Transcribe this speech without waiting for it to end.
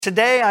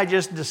Today, I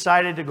just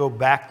decided to go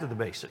back to the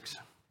basics.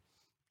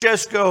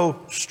 Just go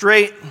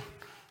straight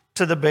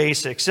to the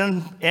basics.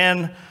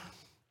 And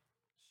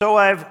so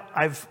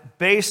I've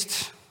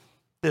based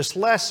this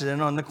lesson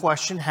on the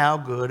question, how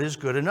good is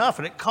good enough?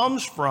 And it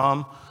comes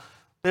from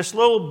this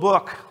little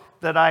book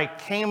that I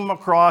came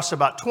across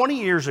about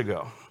 20 years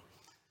ago,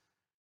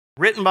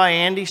 written by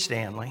Andy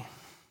Stanley.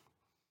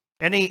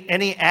 And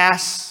he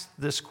asks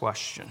this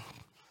question: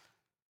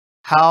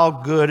 how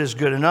good is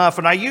good enough?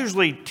 And I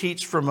usually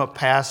teach from a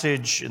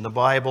passage in the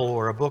Bible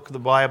or a book of the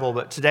Bible,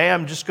 but today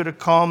I'm just going to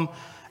come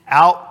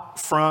out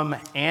from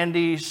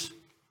Andy's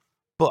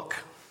book.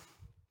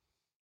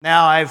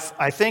 Now, I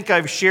think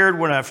I've shared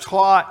when I've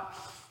taught,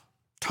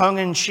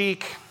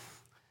 tongue-in-cheek,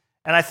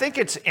 and I think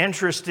it's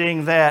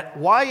interesting that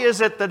why is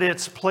it that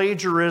it's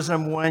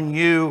plagiarism when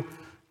you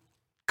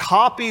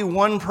copy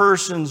one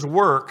person's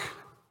work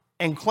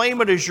and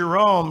claim it as your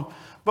own,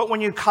 but when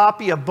you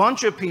copy a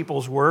bunch of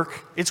people's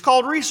work, it's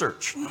called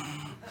research?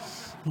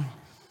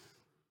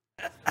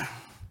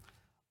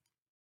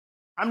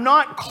 I'm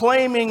not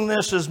claiming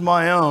this as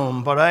my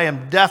own, but I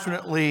am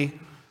definitely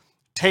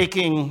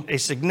taking a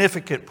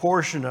significant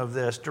portion of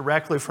this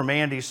directly from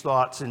Andy's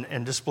thoughts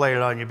and display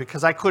it on you,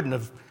 because I couldn't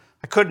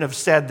have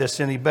said this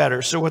any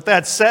better. So with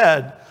that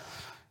said,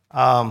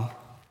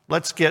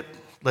 let's get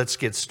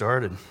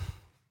started.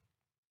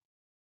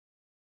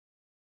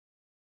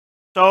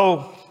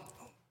 So,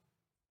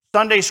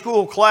 Sunday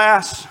school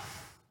class,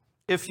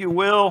 if you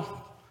will,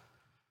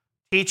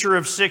 teacher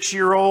of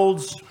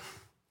 6-year-olds,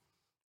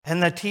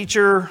 and the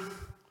teacher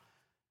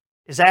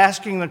is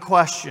asking the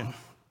question,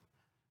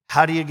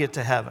 how do you get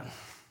to heaven?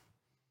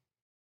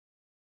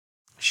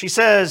 She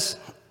says,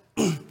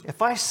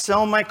 if I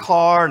sell my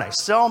car and I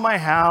sell my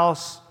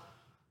house,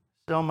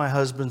 sell my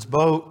husband's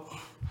boat,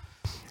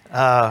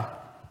 and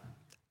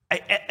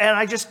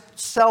I just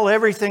sell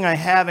everything I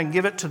have and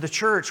give it to the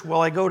church, will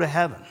I go to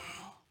heaven?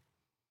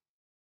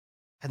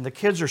 And the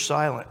kids are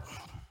silent.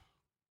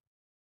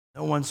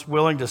 No one's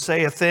willing to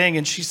say a thing.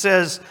 And she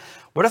says,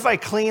 what if I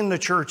clean the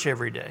church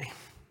every day?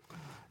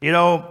 You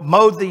know,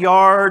 mowed the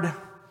yard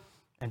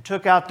and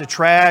took out the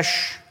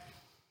trash.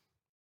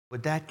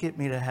 Would that get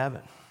me to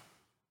heaven?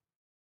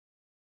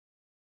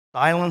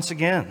 Silence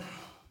again.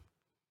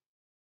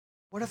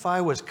 What if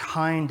I was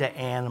kind to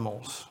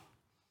animals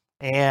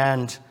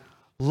and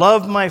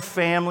loved my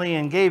family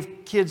and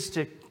gave kids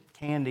to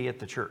candy at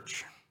the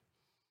church?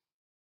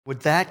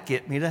 Would that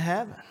get me to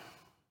heaven?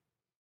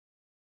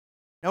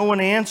 No one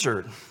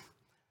answered.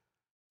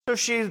 So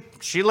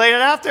she laid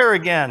it out there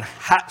again.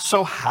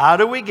 So how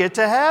do we get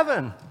to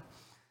heaven?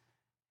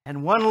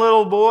 And one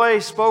little boy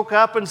spoke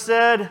up and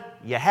said,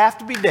 you have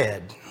to be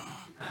dead.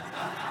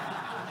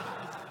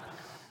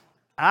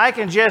 I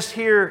can just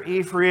hear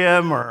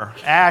Ephraim or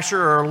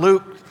Asher or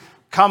Luke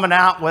coming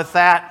out with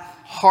that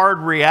hard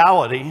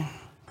reality.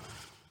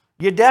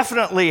 You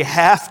definitely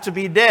have to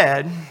be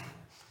dead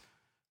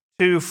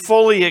to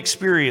fully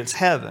experience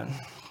heaven.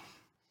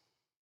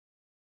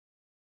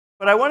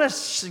 But I want to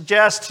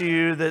suggest to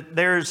you that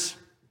there's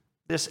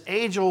this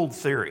age-old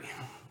theory.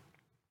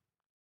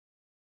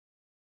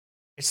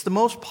 It's the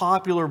most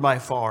popular by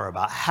far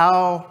about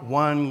how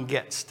one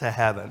gets to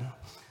heaven.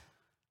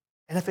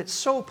 And if it's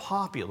so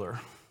popular,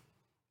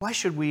 why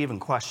should we even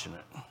question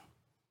it?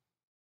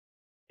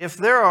 If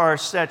there are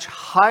such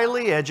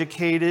highly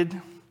educated,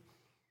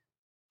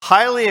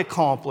 highly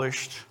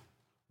accomplished,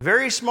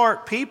 very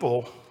smart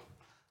people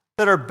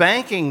that are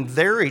banking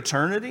their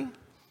eternity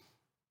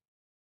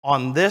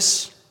on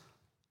this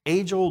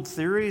age-old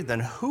theory, then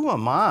who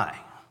am I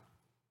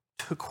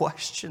to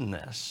question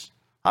this?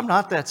 I'm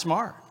not that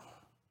smart.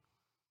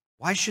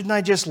 Why shouldn't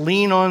I just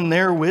lean on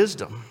their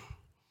wisdom?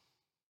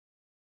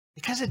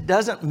 Because it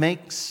doesn't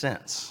make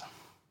sense.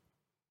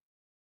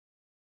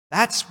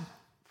 That's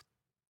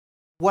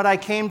what I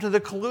came to the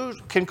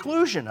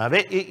conclusion of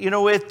it.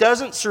 It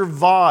doesn't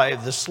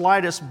survive the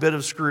slightest bit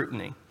of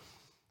scrutiny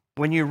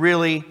when you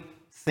really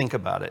think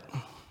about it.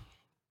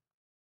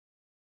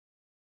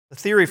 The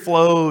theory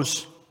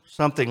flows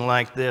something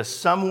like this.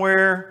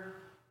 Somewhere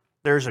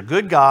there's a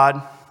good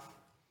God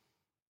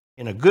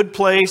in a good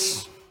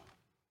place,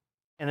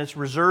 and it's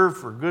reserved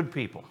for good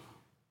people.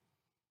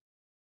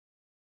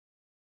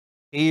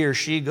 He or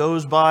she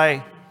goes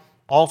by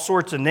all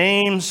sorts of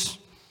names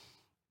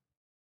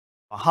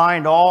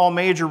behind all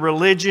major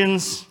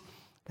religions,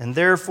 and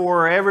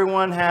therefore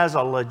everyone has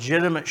a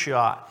legitimate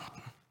shot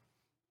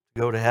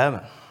to go to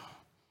heaven.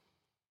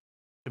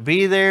 To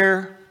be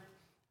there,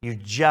 you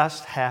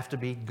just have to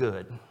be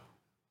good.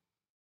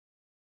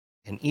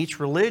 And each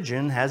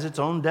religion has its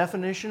own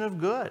definition of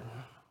good.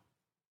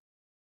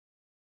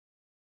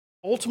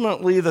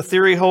 Ultimately, the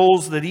theory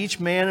holds that each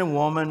man and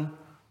woman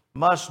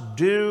must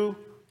do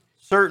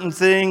certain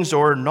things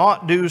or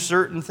not do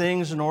certain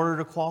things in order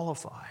to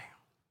qualify.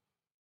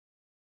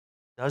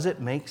 Does it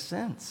make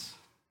sense?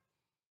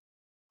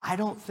 I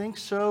don't think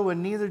so,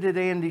 and neither did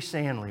Andy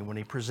Stanley when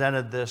he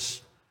presented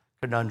this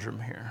conundrum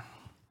here.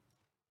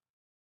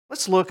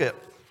 Let's look at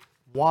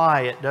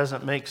why it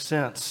doesn't make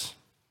sense.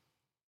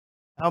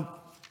 Now,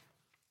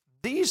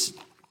 these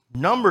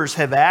numbers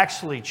have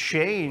actually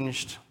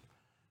changed.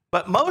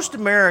 But most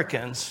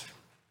Americans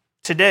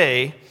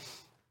today,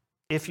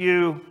 if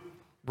you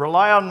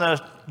rely on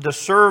the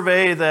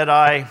survey that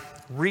I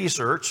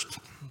researched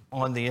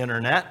on the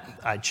internet,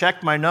 I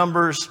checked my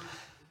numbers,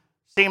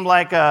 seemed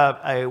like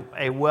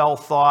a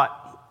well-thought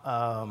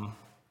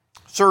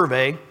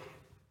survey,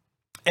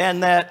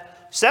 and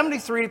that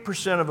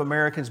 73% of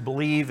Americans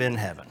believe in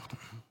heaven.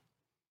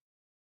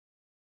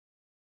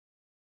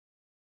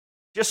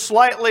 Just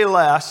slightly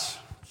less,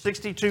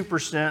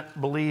 62%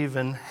 believe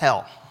in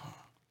hell.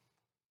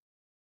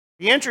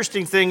 The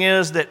interesting thing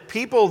is that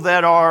people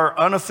that are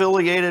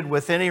unaffiliated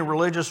with any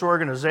religious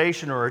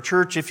organization or a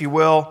church, if you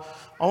will,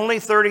 only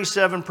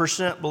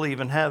 37% believe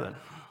in heaven.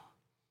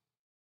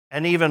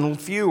 And even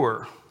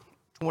fewer,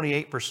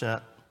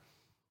 28%,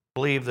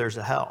 believe there's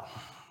a hell.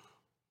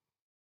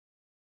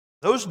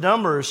 Those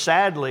numbers,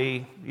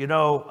 sadly,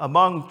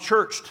 among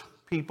churched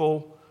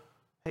people,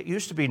 it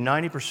used to be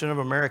 90% of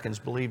Americans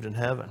believed in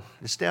heaven.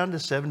 It's down to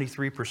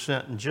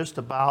 73% in just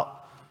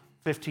about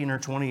 15 or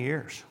 20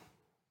 years.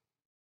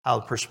 How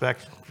the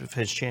perspective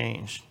has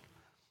changed.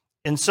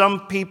 And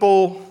some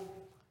people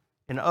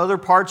in other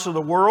parts of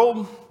the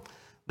world,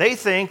 they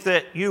think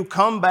that you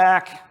come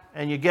back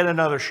and you get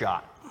another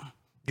shot.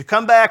 You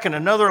come back in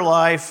another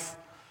life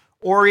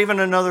or even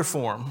another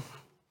form,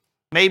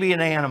 maybe an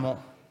animal,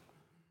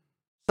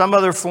 some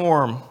other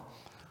form,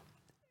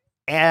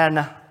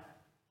 and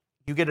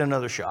you get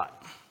another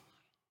shot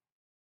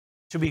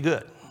to be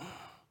good.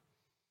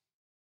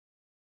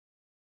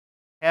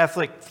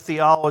 Catholic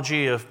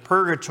theology of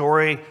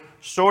purgatory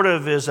sort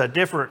of is a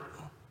different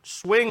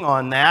swing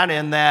on that,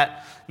 in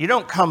that you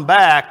don't come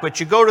back, but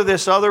you go to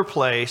this other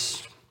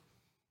place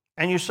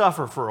and you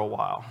suffer for a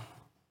while.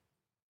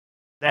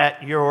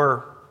 That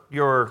you're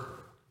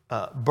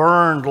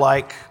burned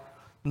like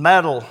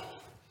metal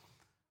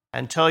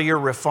until you're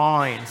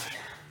refined,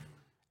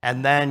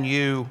 and then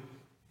you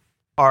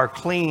are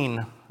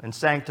clean and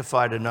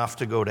sanctified enough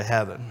to go to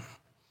heaven.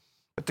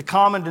 But the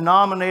common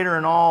denominator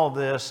in all of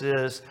this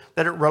is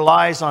that it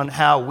relies on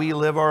how we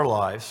live our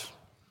lives,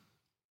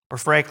 or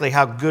frankly,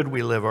 how good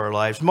we live our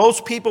lives.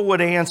 Most people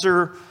would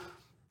answer,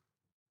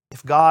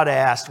 if God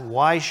asked,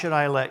 why should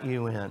I let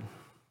you in?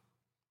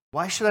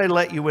 Why should I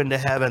let you into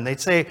heaven? They'd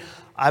say,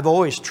 I've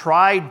always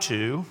tried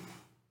to,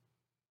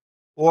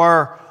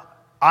 or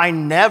I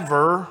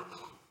never,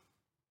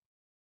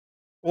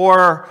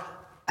 or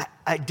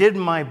I did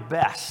my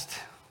best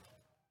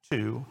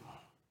to.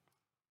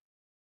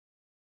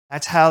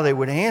 That's how they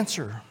would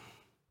answer.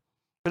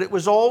 But it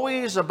was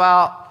always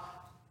about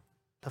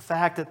the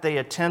fact that they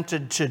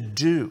attempted to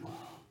do.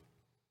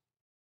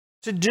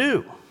 To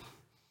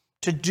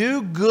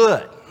do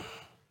good.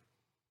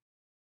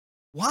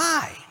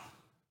 Why?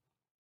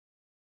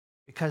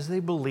 Because they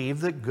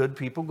believe that good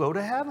people go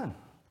to heaven.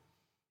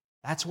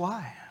 That's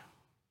why.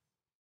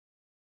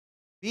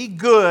 Be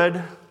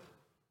good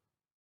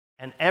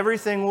and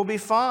everything will be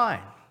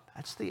fine.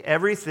 That's the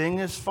everything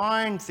is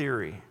fine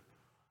theory.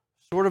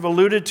 Sort of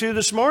alluded to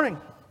this morning.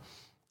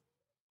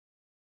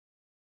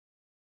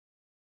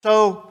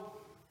 So,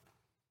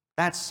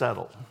 that's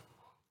settled.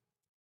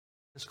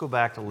 Let's go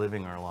back to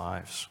living our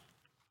lives.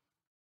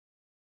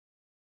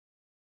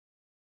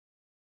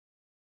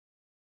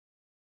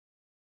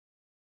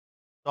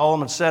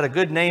 Solomon said, a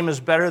good name is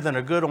better than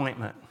a good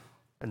ointment,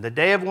 and the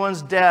day of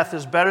one's death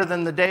is better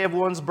than the day of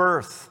one's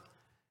birth.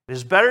 It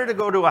is better to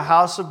go to a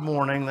house of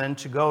mourning than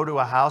to go to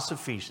a house of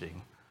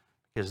feasting,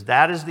 because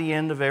that is the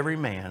end of every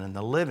man, and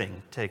the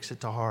living takes it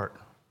to heart.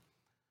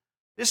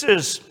 This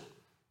is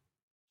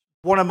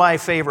one of my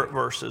favorite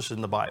verses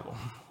in the Bible.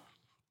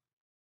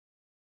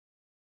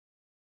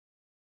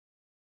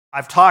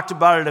 I've talked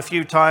about it a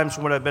few times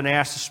when I've been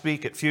asked to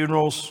speak at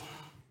funerals.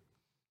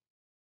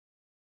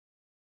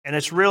 And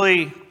it's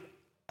really,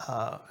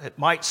 it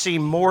might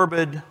seem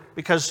morbid,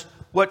 because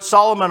what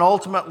Solomon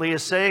ultimately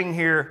is saying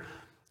here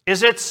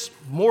is it's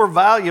more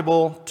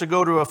valuable to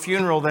go to a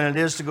funeral than it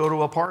is to go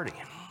to a party.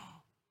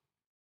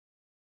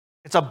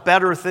 It's a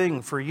better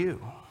thing for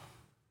you.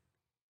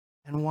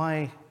 And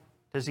why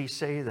does he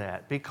say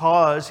that?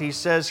 Because he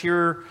says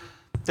here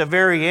at the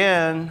very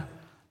end,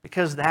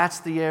 because that's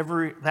the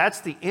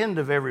end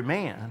of every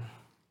man.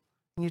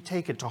 And you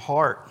take it to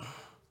heart.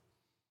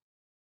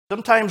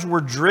 Sometimes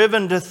we're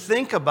driven to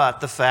think about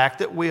the fact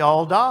that we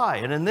all die.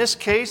 And in this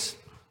case,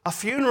 a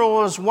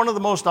funeral is one of the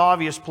most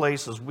obvious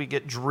places we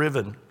get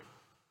driven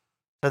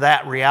to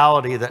that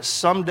reality that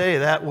someday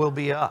that will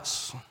be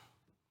us.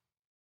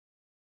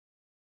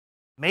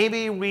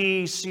 Maybe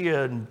we see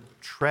a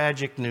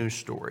tragic news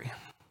story.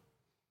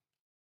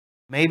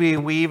 Maybe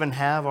we even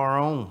have our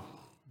own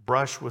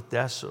brush with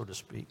death, so to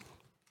speak,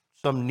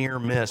 some near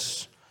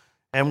miss.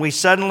 And we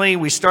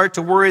start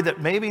to worry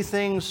that maybe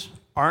things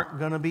aren't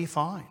going to be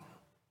fine.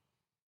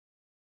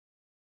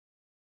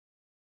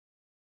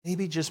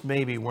 Maybe, just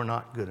maybe, we're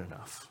not good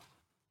enough.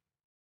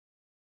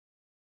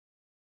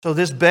 So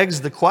this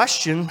begs the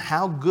question,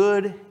 how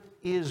good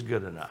is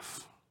good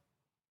enough?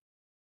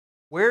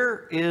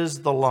 Where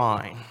is the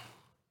line?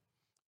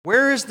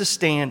 Where is the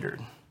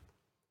standard?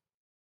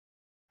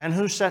 And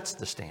who sets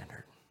the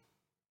standard?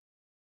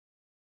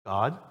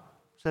 God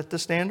set the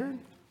standard?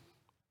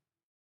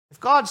 If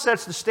God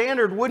sets the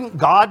standard, wouldn't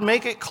God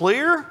make it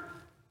clear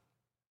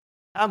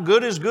how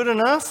good is good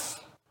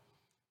enough?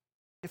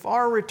 If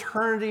our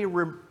eternity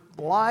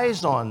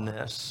relies on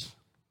this,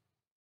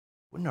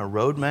 wouldn't a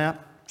roadmap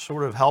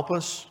sort of help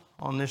us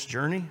on this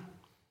journey?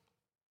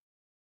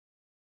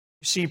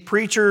 You see,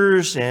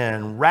 preachers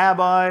and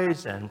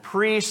rabbis and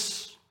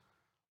priests,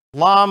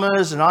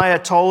 lamas and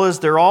ayatollahs,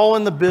 they're all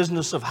in the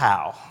business of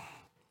how.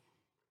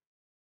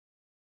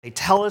 They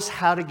tell us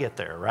how to get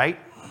there, right?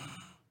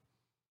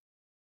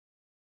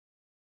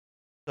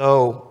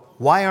 So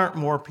why aren't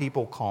more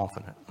people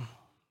confident?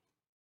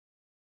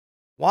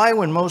 Why,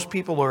 when most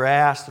people are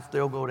asked if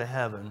they'll go to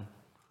heaven,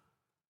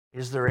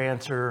 is their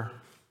answer,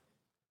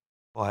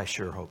 well, I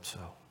sure hope so.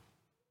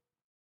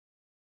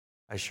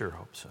 I sure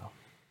hope so.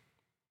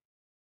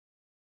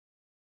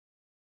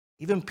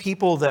 Even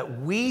people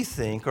that we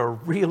think are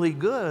really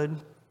good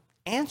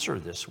answer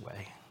this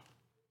way.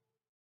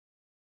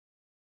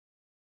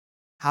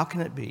 How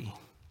can it be?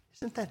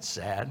 Isn't that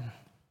sad?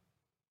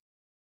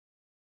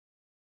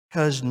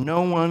 Because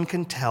no one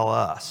can tell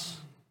us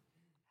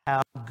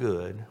how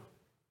good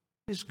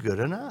is good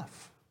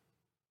enough.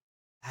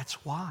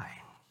 That's why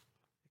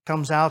it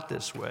comes out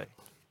this way.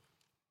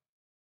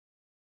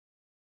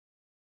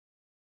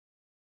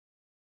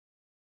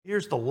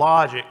 Here's the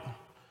logic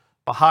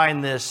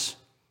behind this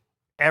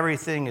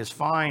everything is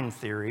fine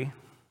theory.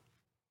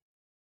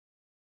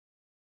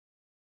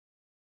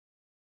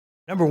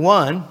 Number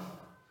one,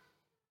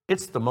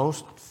 it's the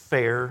most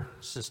fair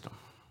system.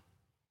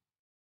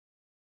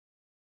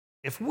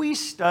 If we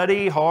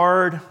study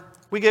hard,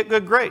 we get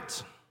good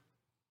grades.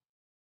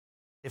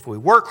 If we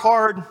work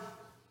hard,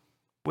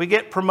 we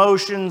get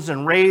promotions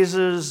and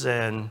raises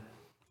and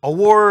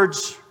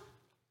awards.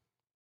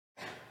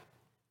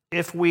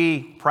 If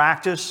we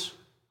practice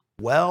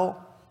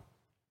well,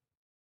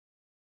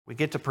 we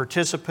get to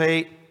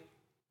participate.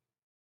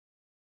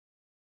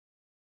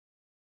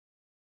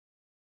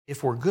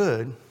 If we're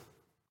good,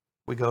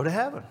 we go to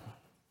heaven.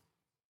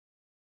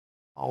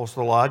 Follows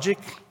the logic.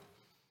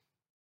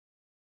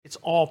 It's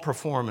all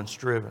performance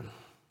driven.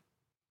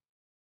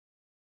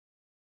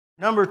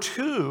 Number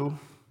two,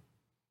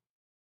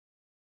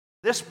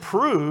 this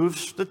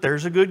proves that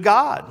there's a good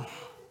God.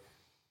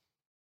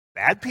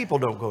 Bad people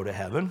don't go to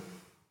heaven.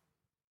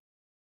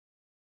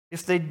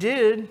 If they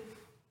did,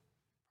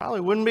 probably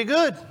wouldn't be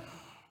good.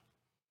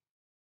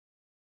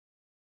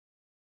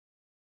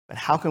 But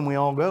how can we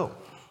all go?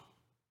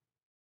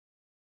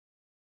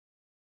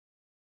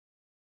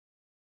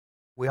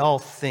 We all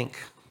think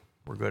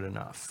we're good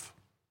enough.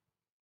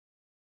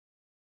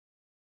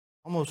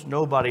 Almost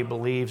nobody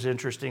believes,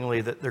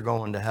 interestingly, that they're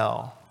going to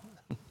hell.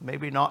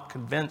 Maybe not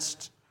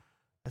convinced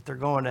that they're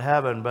going to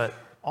heaven, but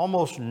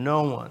almost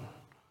no one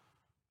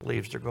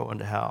believes they're going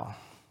to hell.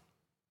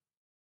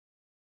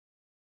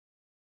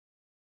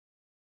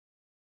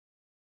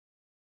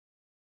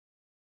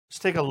 Let's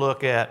take a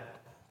look at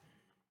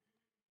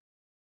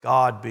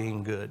God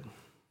being good.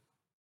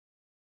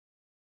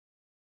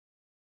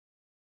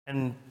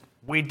 And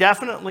we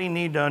definitely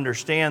need to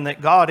understand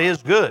that God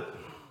is good.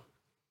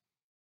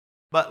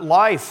 But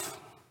life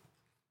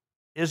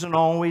isn't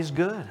always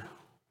good.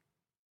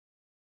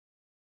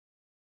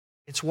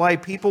 It's why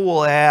people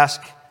will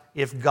ask,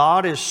 if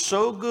God is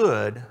so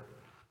good,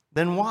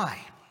 then why?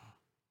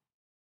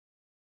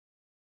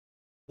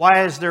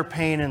 Why is there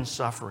pain and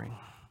suffering?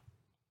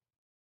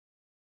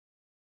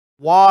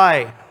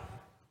 Why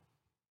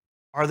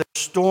are there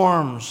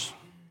storms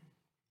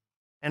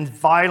and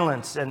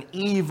violence and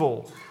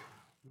evil?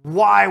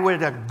 Why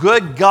would a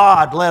good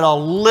God let a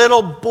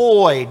little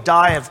boy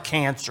die of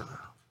cancer?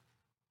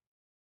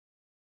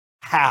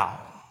 How?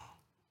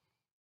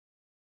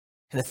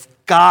 And if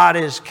God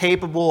is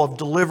capable of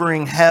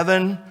delivering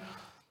heaven,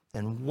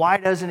 then why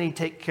doesn't He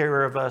take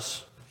care of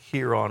us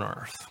here on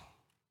earth?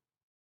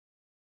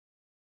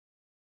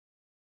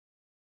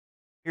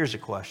 Here's a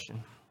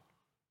question.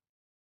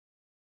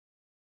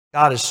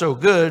 God is so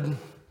good,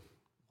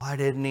 why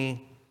didn't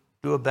He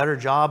do a better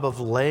job of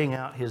laying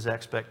out His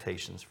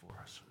expectations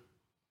for us?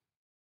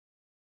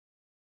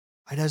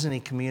 Why doesn't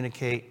He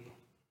communicate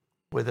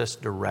with us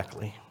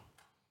directly?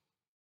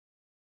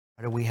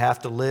 Why do we have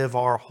to live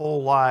our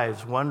whole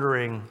lives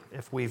wondering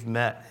if we've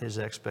met His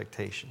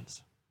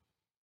expectations?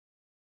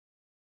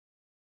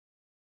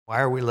 Why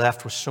are we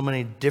left with so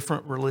many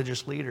different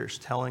religious leaders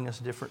telling us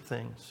different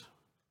things?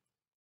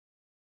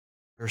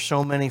 There are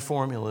so many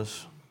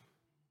formulas,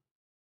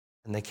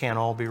 and they can't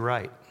all be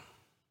right.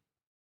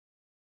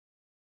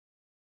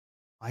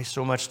 Why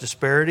so much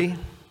disparity?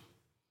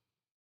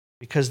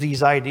 Because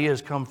these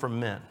ideas come from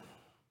men.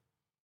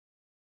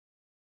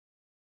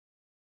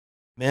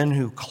 Men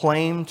who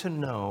claim to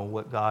know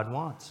what God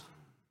wants.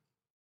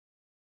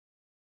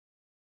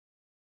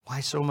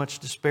 Why so much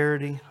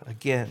disparity?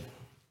 Again,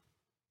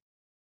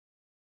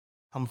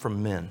 come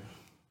from men.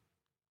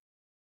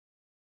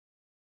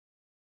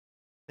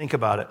 Think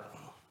about it.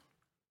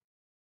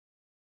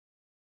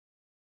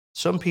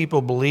 Some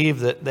people believe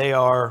that they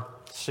are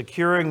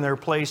securing their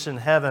place in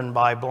heaven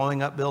by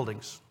blowing up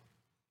buildings,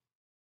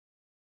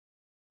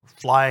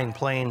 flying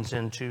planes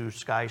into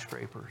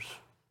skyscrapers.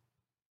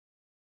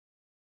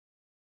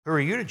 Who are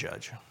you to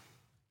judge?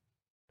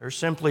 They're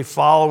simply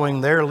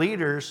following their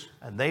leaders,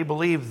 and they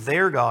believe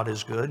their God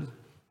is good,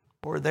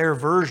 or their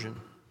version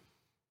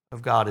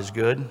of God is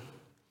good.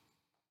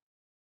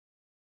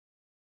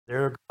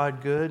 Their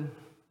God good?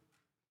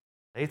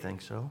 They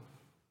think so.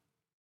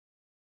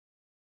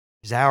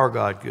 Is our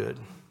God good?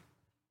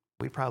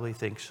 We probably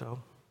think so.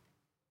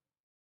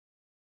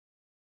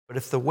 But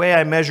if the way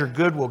I measure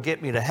good will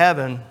get me to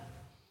heaven,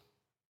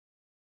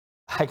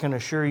 I can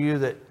assure you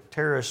that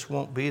terrorists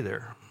won't be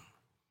there.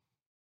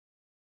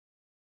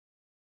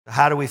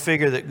 How do we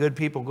figure that good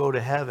people go to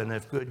heaven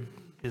if good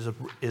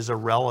is a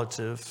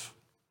relative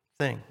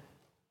thing?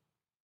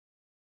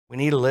 We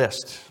need a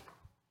list.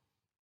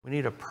 We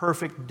need a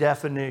perfect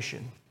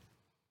definition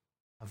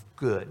of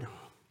good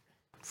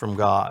from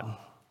God,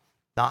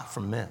 not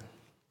from men.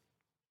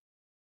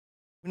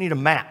 We need a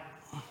map.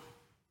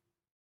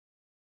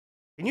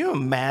 Can you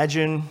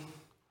imagine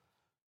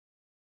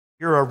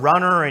you're a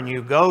runner and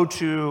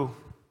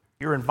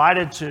you're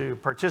invited to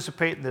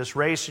participate in this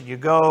race, and you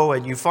go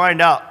and you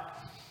find out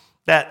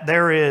that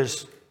there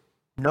is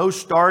no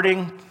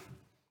starting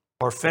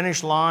or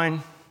finish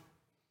line.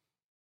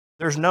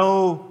 There's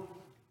no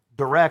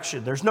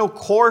direction. There's no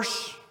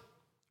course.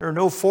 There are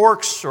no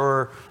forks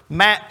or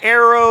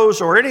arrows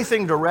or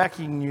anything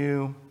directing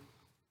you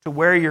to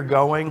where you're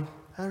going.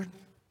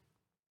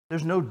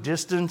 There's no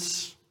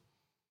distance.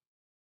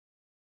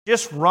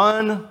 Just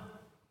run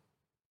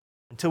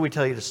until we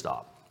tell you to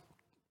stop,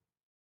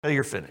 until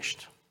you're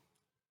finished.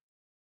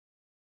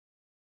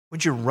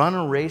 Would you run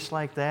a race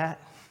like that?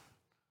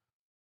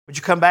 Would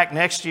you come back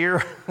next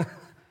year?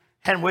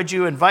 And would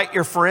you invite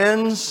your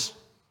friends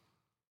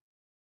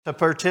to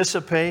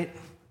participate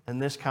in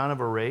this kind of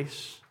a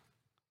race?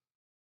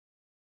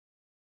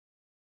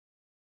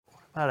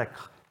 What about a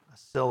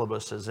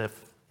syllabus as if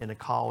in a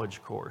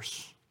college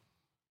course?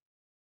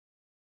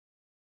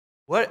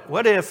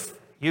 What if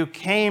you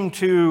came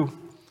to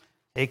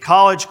a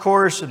college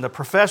course and the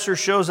professor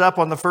shows up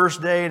on the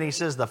first day and he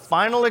says the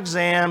final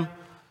exam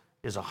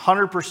is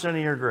 100% of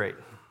your grade?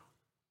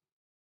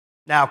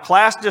 Now,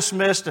 class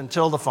dismissed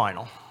until the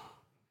final.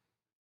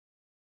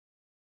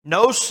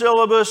 No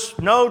syllabus,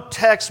 no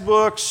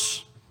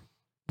textbooks,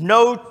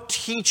 no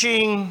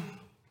teaching.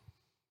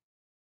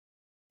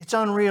 It's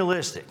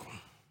unrealistic,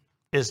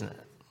 isn't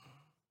it?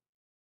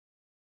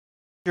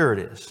 Sure it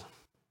is.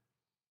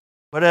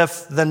 But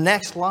if the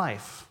next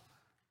life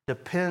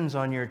depends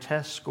on your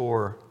test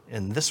score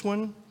in this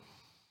one,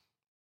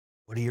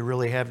 what do you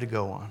really have to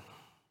go on?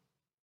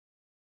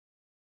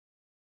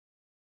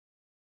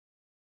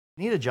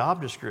 You need a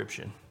job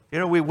description.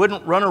 We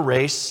wouldn't run a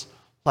race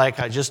like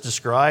I just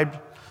described.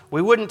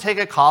 We wouldn't take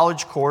a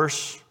college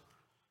course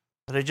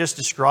that I just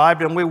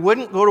described, and we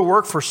wouldn't go to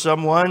work for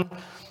someone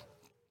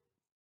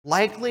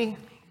likely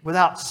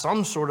without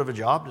some sort of a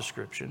job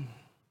description.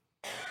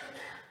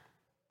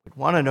 We'd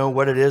want to know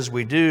what it is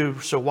we do,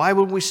 so why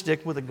would we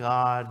stick with a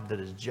God that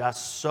is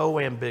just so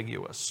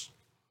ambiguous?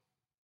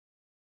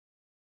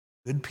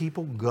 Good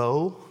people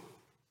go.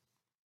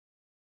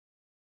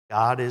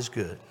 God is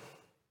good.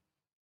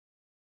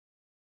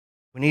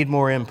 We need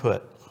more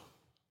input.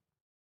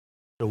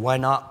 So why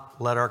not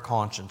let our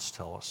conscience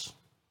tell us?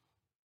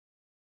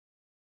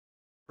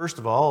 First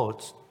of all,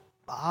 it's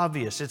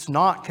obvious. It's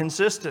not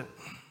consistent.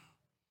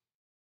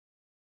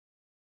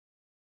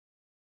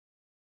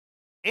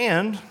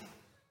 And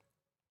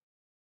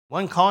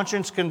one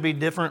conscience can be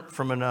different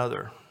from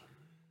another.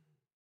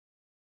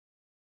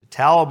 The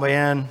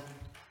Taliban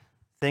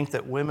think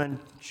that women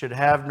should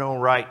have no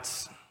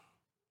rights.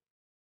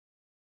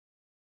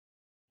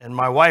 And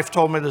my wife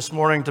told me this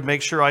morning to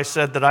make sure I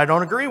said that I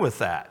don't agree with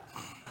that.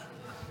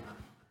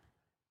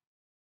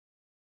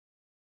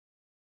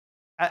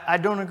 I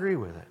don't agree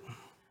with it.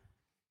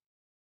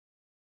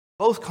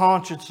 Both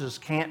consciences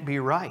can't be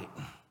right.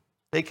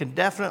 They can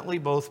definitely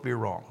both be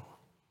wrong.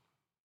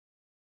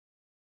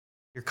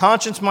 Your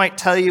conscience might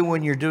tell you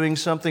when you're doing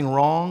something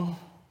wrong,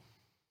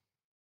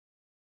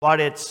 but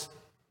it's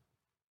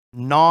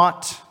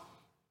not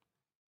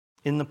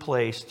in the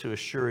place to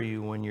assure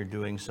you when you're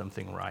doing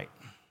something right.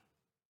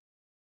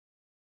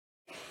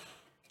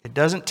 It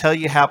doesn't tell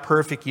you how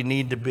perfect you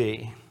need to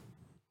be.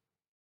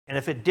 And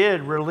if it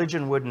did,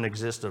 religion wouldn't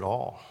exist at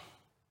all.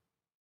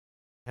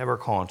 We have our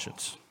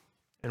conscience,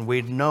 and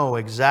we'd know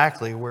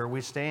exactly where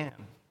we stand.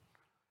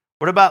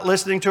 What about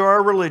listening to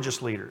our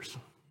religious leaders?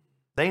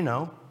 They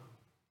know.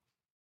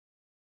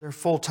 Their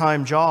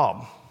full-time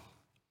job.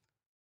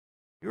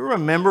 You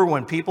remember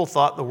when people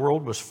thought the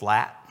world was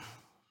flat?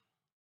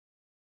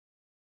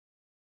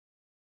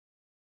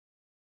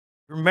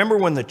 Remember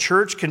when the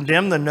church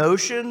condemned the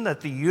notion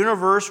that the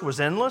universe was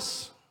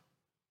endless?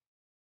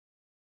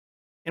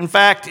 In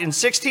fact, in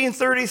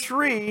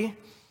 1633,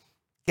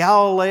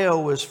 Galileo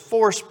was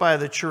forced by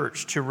the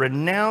church to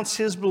renounce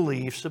his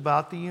beliefs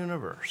about the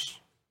universe.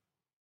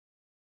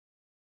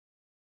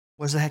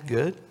 Was that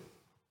good?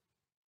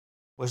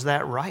 Was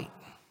that right?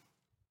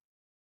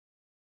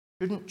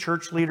 Shouldn't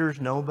church leaders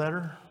know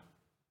better?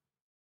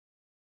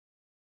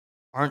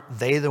 Aren't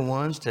they the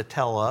ones to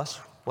tell us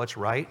what's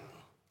right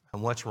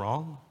and what's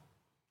wrong?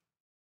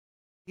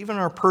 Even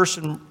our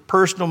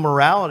personal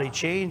morality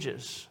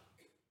changes.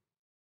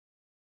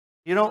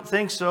 You don't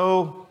think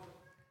so?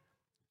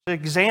 The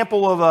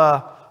example of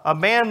a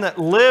man that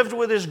lived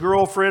with his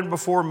girlfriend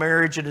before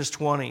marriage in his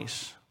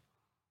 20s.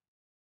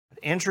 But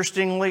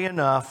interestingly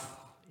enough,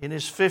 in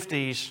his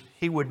 50s,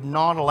 he would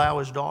not allow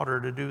his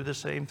daughter to do the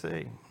same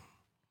thing.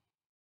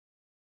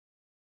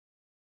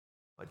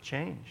 What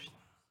changed?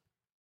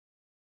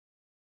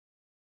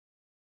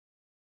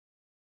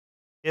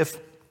 If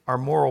our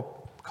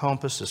moral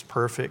compass is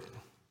perfect,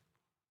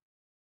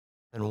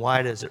 then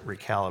why does it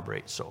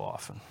recalibrate so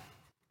often?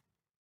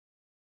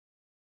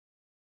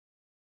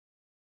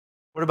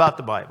 What about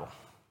the Bible?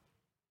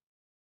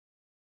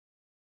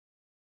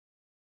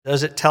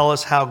 Does it tell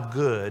us how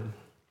good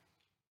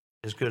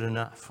is good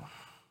enough?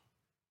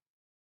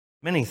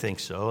 Many think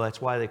so. That's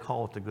why they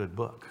call it the good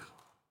book.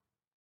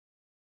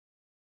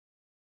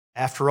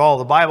 After all,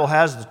 the Bible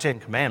has the 10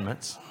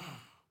 Commandments.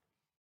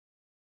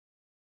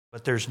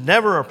 But there's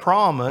never a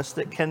promise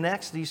that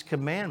connects these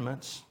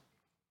commandments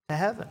to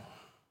heaven.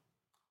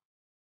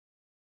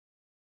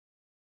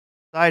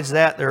 Besides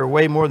that, there are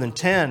way more than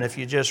 10 if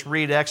you just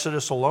read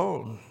Exodus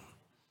alone.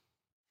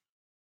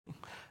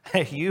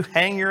 You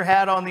hang your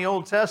hat on the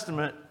Old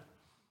Testament,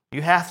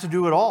 you have to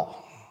do it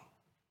all.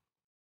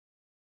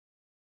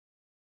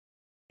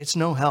 It's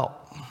no help.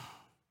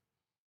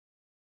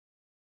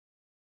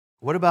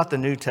 What about the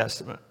New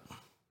Testament?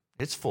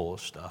 It's full of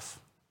stuff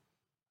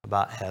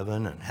about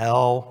heaven and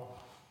hell.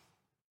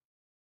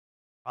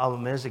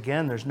 Problem is,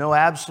 again, there's no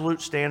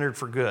absolute standard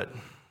for good.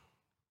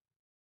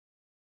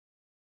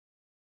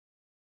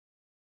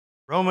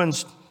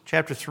 Romans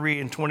chapter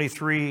 3 and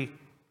 23,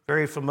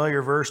 very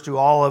familiar verse to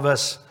all of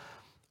us.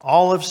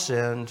 All have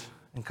sinned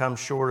and come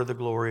short of the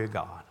glory of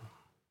God.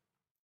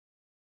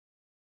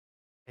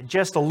 And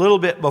just a little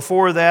bit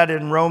before that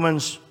in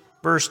Romans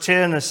verse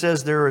 10, it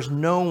says, there is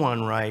no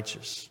one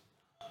righteous,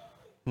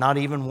 not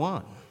even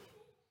one.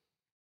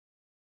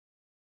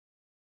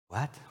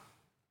 What?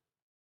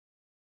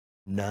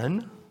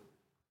 None?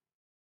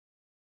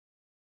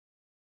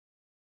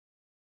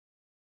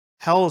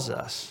 Tells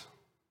us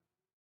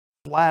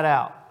flat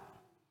out,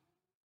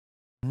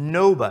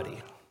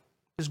 nobody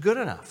is good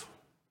enough.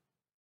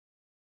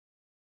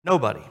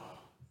 Nobody.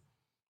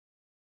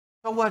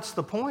 So what's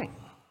the point?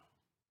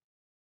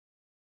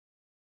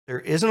 There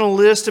isn't a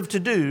list of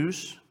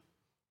to-dos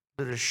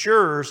that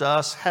assures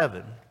us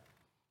heaven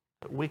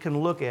that we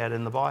can look at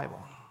in the Bible.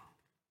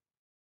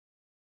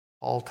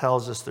 Paul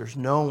tells us there's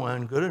no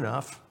one good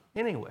enough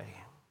anyway.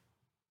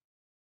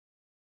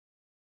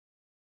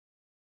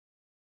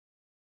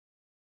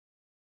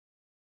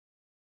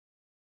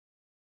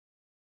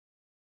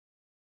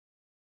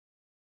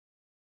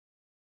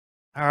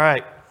 All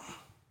right.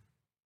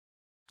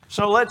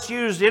 So let's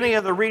use any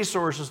of the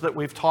resources that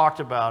we've talked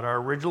about,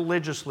 our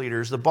religious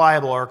leaders, the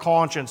Bible, our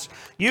conscience.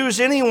 Use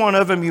any one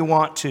of them you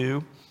want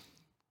to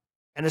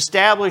and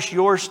establish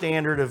your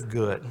standard of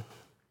good.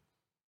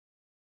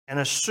 And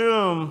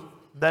assume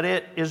that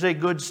it is a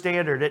good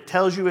standard. It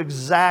tells you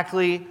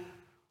exactly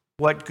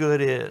what good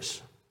is.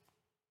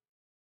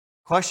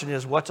 The question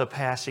is, what's a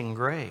passing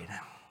grade?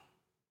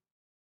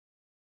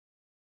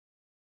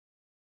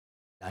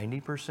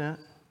 90%?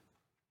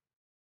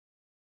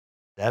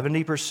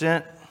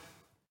 70%?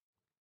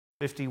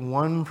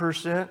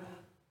 51%?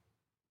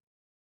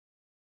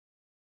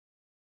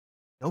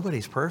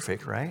 Nobody's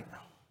perfect, right?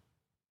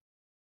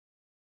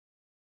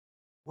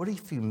 What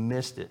if you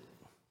missed it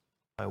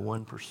by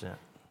 1%?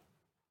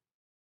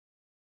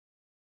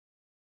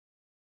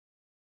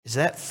 Is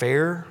that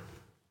fair?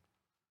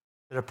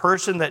 That a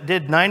person that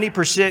did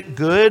 90%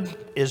 good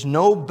is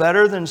no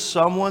better than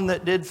someone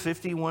that did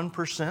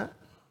 51%?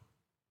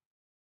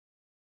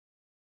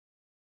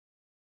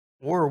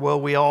 Or will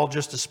we all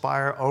just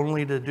aspire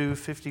only to do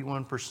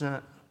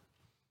 51%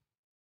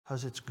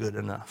 because it's good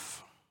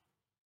enough?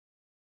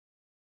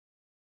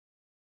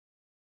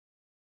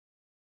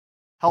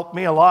 Helped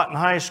me a lot in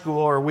high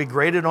school. Are we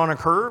graded on a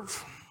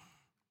curve?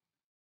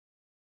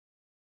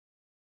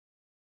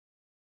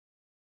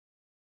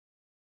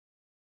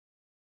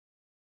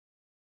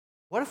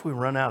 What if we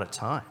run out of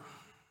time?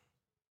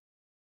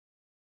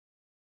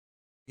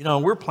 You know,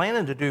 we're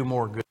planning to do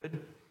more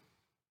good,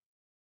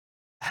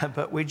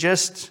 but we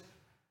just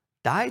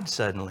died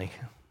suddenly.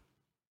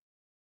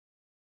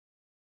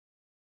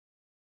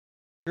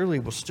 Surely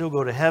we'll still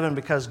go to heaven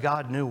because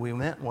God knew we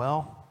meant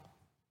well.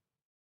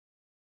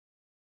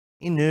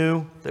 He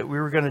knew that we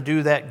were going to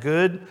do that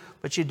good,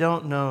 but you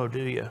don't know,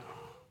 do you?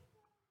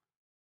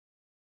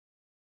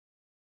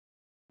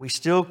 We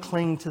still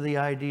cling to the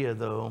idea,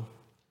 though,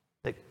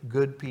 that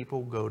good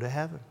people go to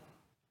heaven.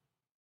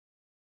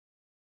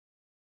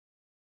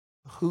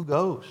 Who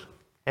goes?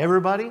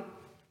 Everybody?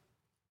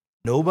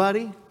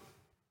 Nobody?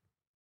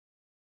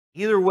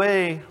 Either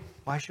way,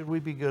 why should we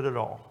be good at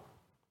all?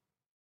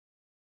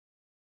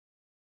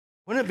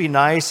 Wouldn't it be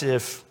nice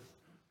if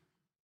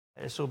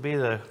this will be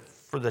the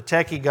for the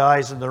techie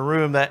guys in the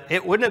room,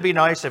 that wouldn't it be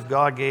nice if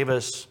God gave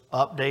us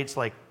updates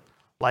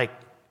like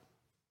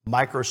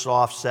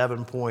Microsoft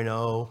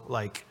 7.0,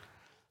 like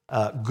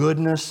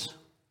Goodness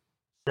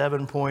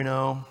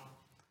 7.0?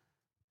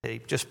 They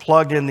just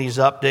plugged in these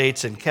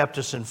updates and kept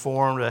us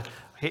informed.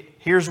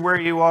 Here's where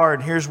you are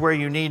and here's where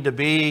you need to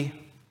be.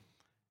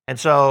 And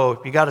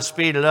so you got to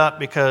speed it up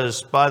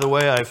because, by the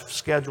way, I've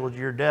scheduled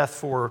your death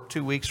for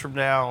 2 weeks from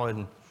now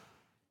and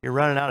you're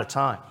running out of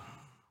time.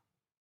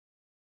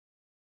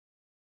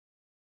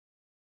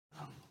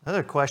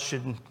 Another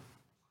question,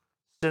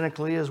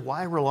 cynically, is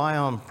why rely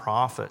on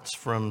prophets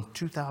from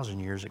 2,000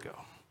 years ago?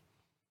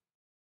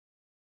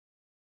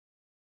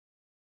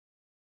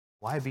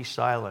 Why be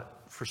silent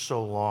for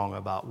so long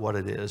about what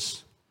it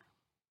is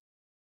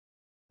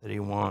that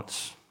he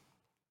wants?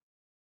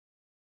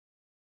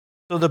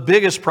 So the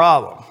biggest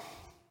problem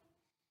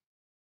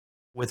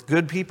with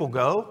Good People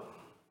Go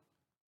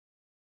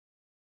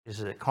is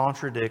that it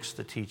contradicts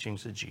the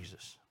teachings of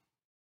Jesus.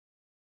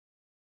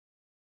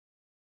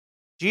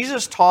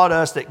 Jesus taught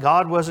us that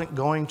God wasn't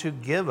going to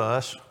give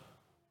us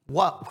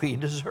what we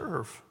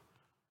deserve.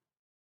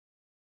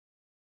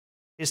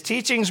 His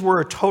teachings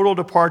were a total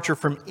departure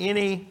from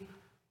any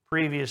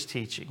previous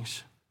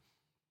teachings.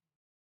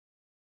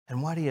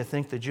 And why do you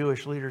think the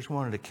Jewish leaders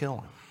wanted to kill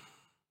him?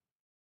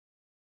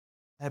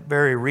 That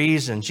very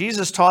reason.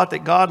 Jesus taught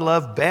that God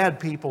loved bad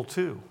people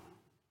too,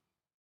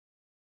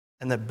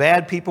 and that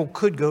bad people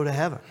could go to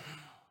heaven.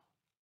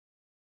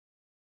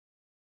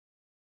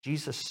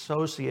 Jesus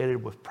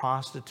associated with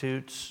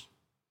prostitutes,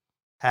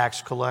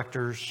 tax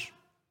collectors,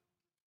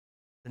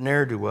 the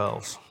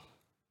ne'er-do-wells.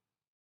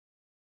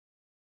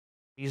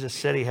 Jesus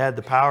said he had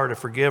the power to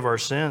forgive our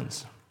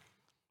sins.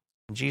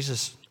 And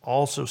Jesus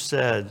also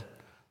said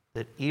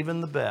that even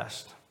the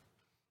best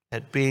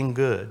at being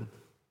good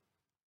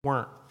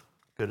weren't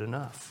good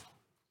enough.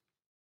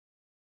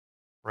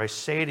 For I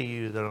say to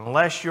you that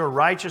unless your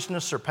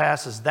righteousness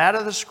surpasses that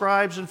of the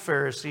scribes and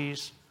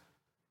Pharisees,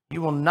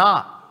 you will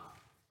not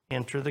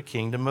enter the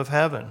kingdom of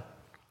heaven.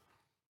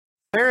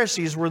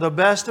 Pharisees were the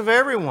best of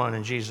everyone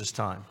in Jesus'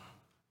 time.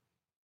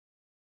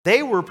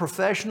 They were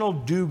professional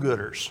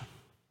do-gooders.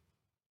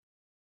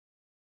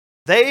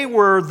 They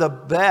were the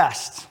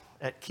best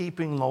at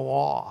keeping the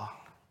law.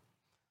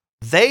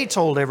 They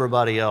told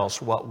everybody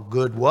else what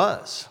good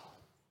was.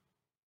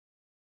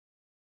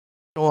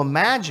 So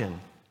imagine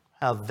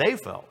how they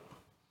felt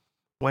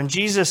when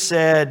Jesus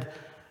said,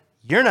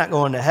 "You're not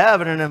going to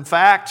heaven, and in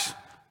fact,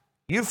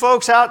 you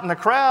folks out in the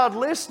crowd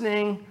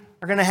listening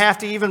are going to have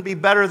to even be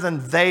better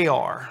than they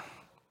are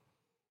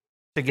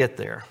to get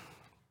there."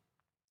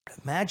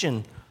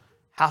 Imagine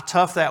how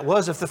tough that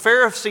was. If the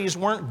Pharisees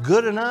weren't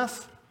good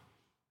enough,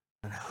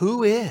 then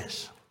who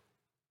is?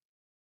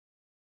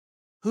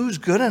 Who's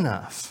good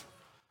enough?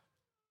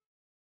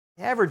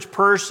 The average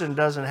person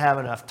doesn't have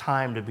enough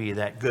time to be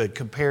that good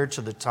compared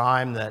to the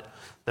time that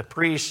the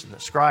priests and the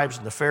scribes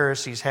and the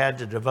Pharisees had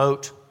to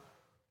devote.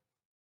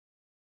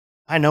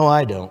 I know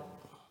I don't.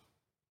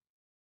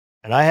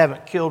 And I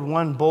haven't killed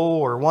one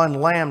bull or one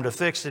lamb to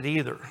fix it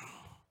either.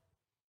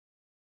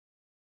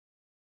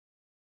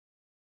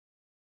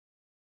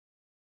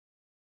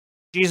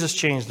 Jesus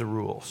changed the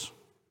rules.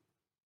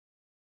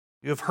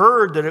 You have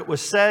heard that it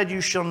was said,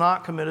 "You shall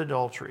not commit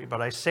adultery."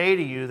 But I say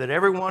to you that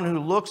everyone who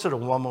looks at a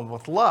woman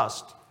with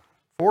lust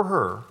for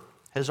her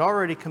has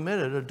already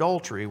committed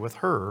adultery with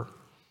her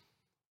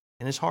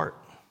in his heart.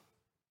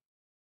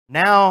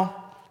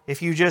 Now,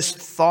 if you just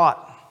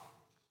thought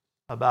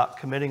about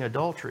committing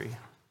adultery,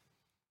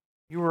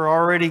 you were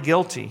already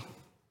guilty.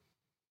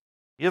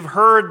 You have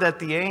heard that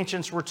the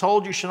ancients were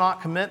told, "You shall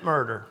not commit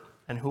murder,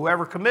 and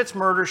whoever commits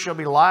murder shall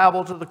be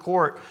liable to the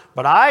court."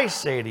 But I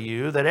say to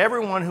you that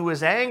everyone who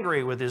is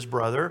angry with his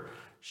brother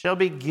shall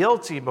be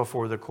guilty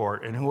before the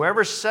court. And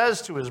whoever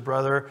says to his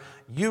brother,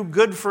 "You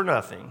good for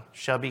nothing,"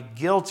 shall be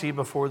guilty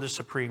before the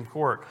Supreme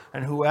Court.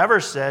 And whoever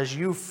says,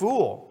 "You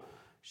fool,"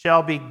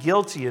 shall be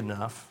guilty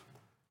enough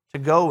to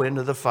go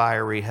into the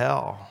fiery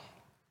hell.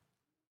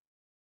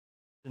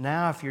 So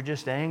now if you're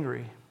just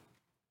angry,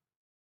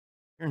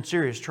 you're in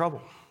serious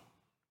trouble.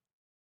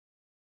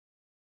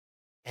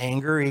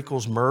 Anger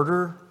equals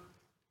murder.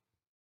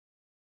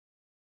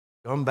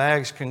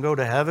 Scumbags can go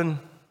to heaven.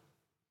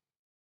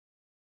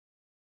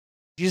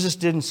 Jesus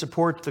didn't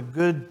support the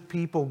good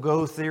people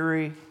go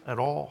theory at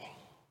all.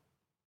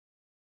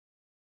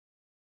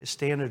 His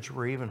standards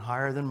were even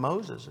higher than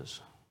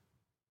Moses's.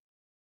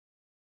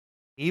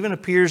 He even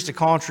appears to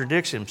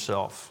contradict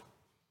himself,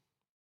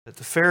 that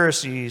the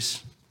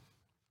Pharisees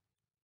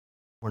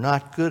were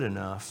not good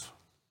enough,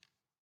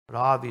 but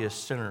obvious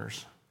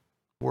sinners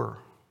were.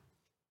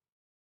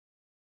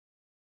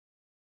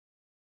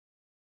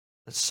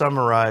 Let's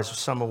summarize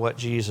some of what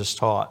Jesus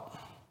taught.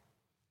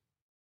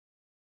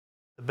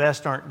 The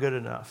best aren't good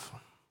enough.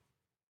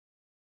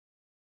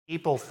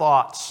 Evil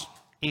thoughts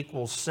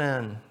equals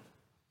sin.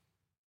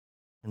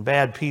 And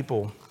bad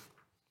people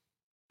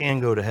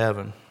can go to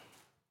heaven.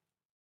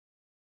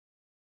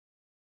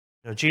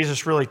 You know,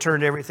 Jesus really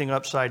turned everything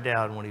upside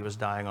down when he was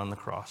dying on the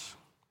cross.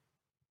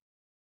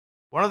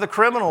 One of the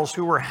criminals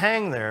who were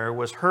hanged there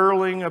was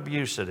hurling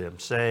abuse at him,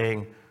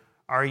 saying,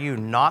 "Are you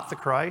not the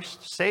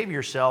Christ? Save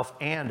yourself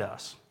and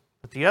us."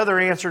 But the other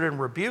answered and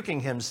rebuking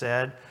him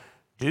said,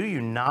 "Do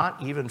you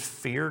not even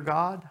fear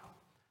God,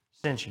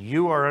 since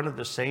you are under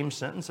the same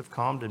sentence of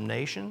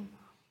condemnation?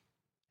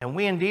 And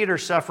we indeed are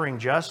suffering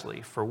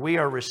justly, for we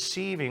are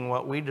receiving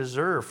what we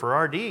deserve for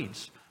our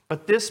deeds.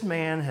 But this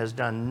man has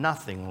done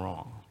nothing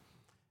wrong."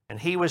 And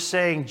he was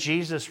saying,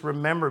 "Jesus,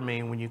 remember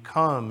me when you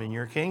come in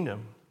your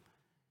kingdom."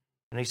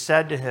 And he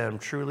said to him,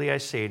 "Truly I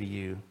say to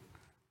you,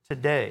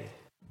 today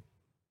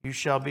you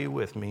shall be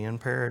with me in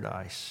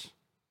paradise."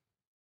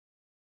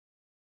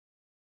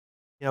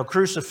 You know,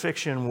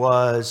 crucifixion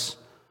was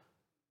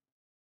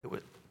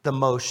the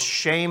most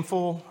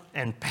shameful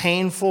and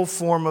painful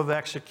form of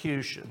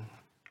execution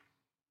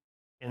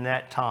in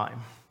that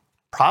time,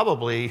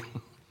 probably,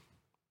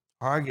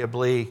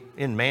 arguably,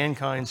 in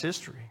mankind's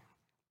history.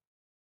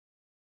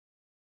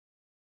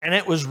 And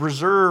it was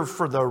reserved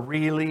for the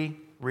really,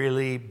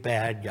 really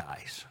bad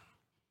guys.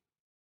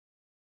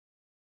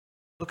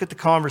 Look at the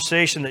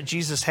conversation that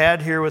Jesus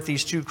had here with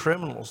these two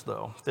criminals,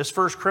 though. This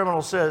first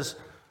criminal says,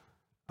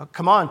 "Oh,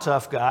 come on,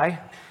 tough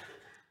guy.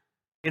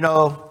 You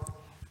know,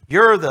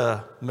 you're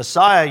the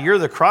Messiah, you're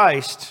the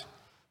Christ.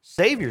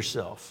 Save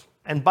yourself.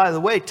 And by the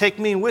way, take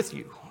me with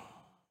you."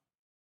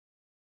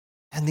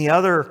 And the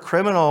other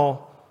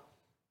criminal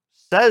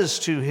says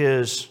to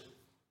his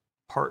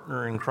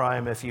partner in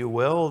crime, if you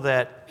will,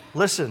 that,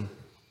 "Listen,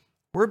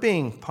 we're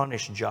being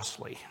punished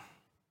justly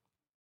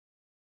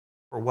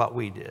for what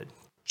we did.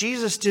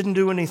 Jesus didn't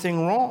do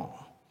anything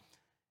wrong."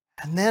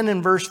 And then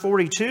in verse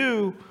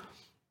 42,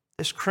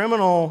 this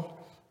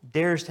criminal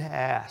dares to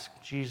ask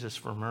Jesus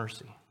for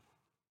mercy.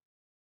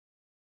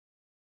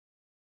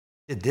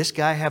 Did this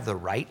guy have the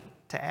right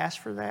to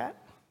ask for that?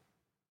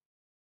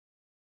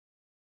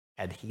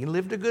 Had he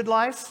lived a good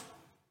life?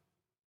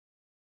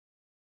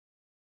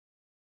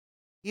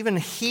 Even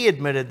he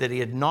admitted that he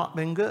had not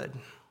been good.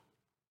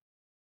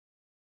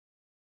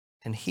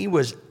 And he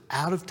was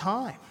out of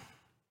time.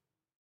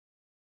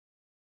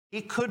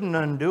 He couldn't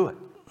undo it.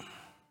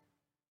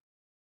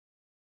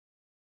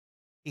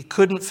 He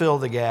couldn't fill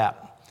the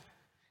gap.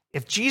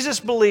 If Jesus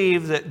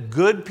believed that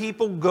good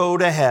people go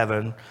to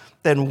heaven,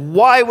 then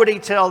why would he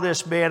tell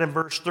this man in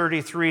verse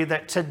 33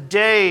 that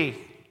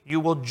today you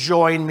will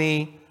join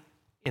me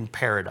in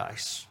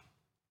paradise?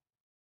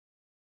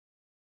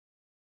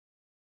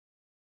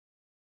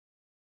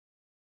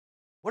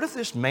 What if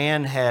this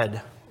man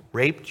had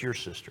raped your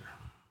sister?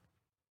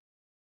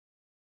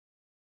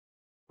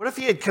 What if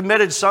he had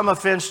committed some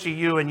offense to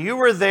you and you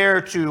were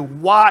there to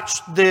watch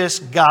this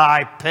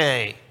guy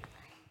pay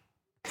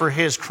for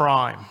his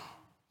crime?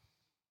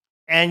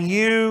 And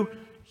you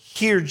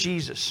hear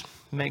Jesus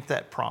make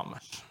that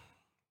promise.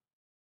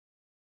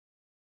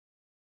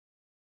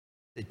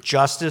 Is it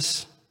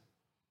justice?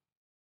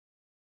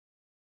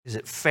 Is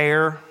it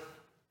fair?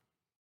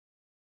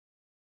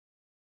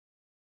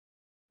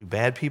 Do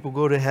bad people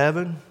go to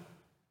heaven?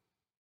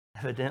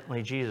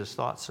 Evidently, Jesus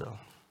thought so.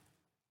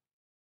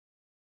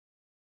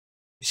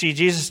 You see,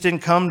 Jesus didn't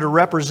come to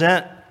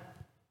represent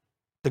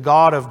the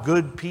God of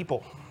good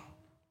people.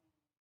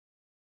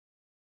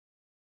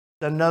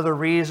 Another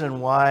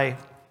reason why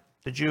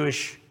the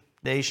Jewish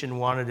nation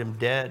wanted him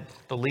dead,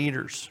 the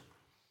leaders.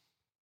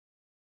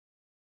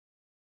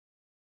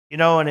 You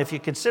know, and if you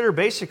consider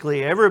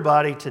basically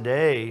everybody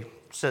today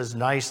says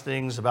nice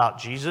things about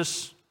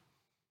Jesus.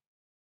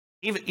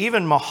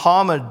 Even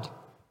Muhammad,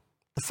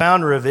 the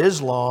founder of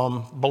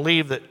Islam,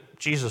 believed that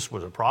Jesus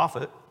was a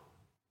prophet.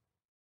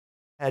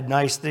 Had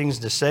nice things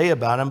to say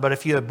about him, but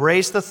if you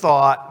embrace the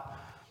thought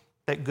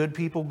that good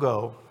people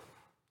go,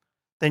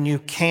 then you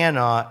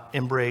cannot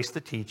embrace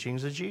the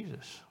teachings of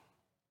Jesus.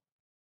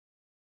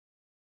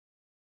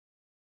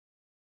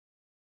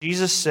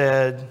 Jesus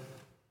said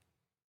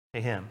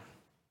to him,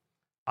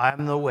 "I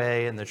am the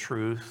way and the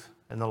truth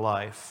and the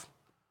life.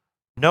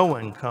 No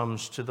one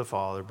comes to the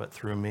Father but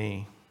through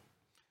me."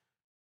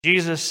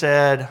 Jesus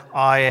said,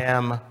 "I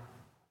am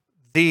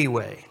the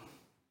way,"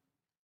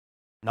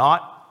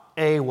 not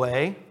a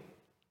way.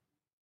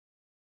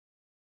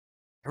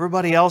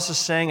 Everybody else is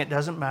saying it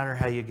doesn't matter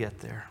how you get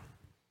there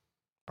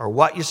or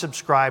what you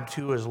subscribe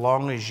to as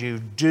long as you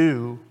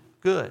do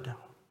good.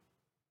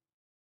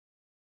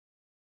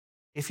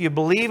 If you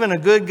believe in a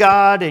good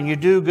God and you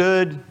do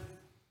good,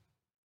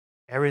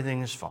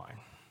 everything is fine.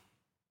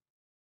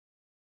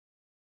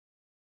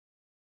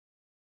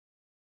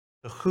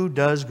 So who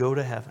does go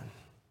to heaven?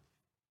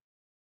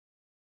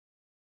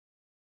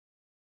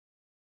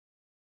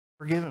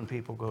 Forgiven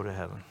people go to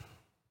heaven.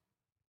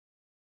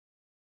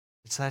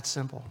 It's that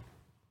simple.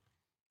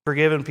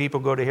 Forgiven people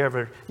go to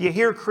heaven. You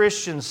hear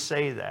Christians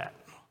say that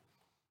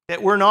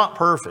we're not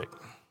perfect,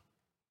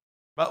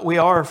 but we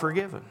are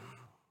forgiven.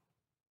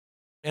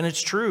 And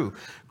it's true.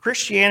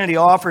 Christianity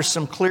offers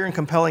some clear and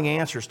compelling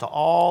answers to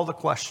all the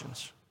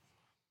questions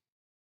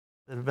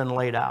that have been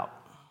laid out.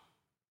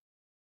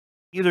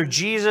 Either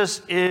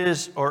Jesus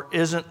is or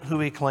isn't who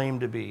he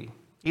claimed to be.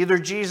 Either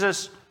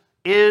Jesus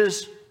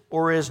is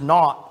or is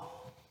not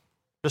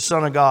the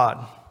Son of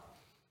God.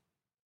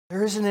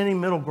 There isn't any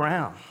middle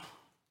ground.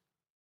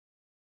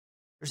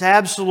 There's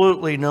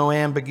absolutely no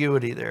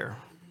ambiguity there.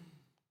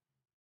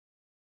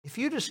 If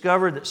you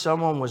discovered that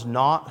someone was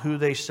not who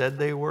they said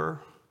they were,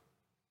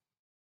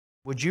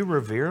 would you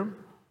revere them?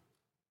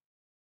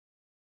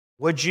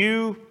 Would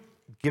you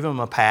give him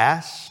a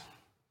pass?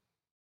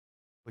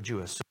 Would you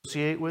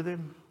associate with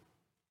him?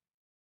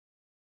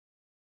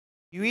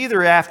 You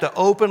either have to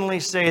openly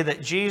say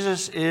that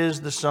Jesus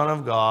is the Son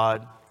of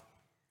God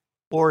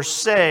or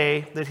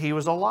say that he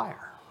was a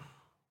liar.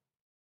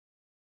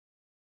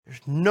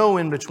 There's no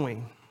in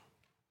between.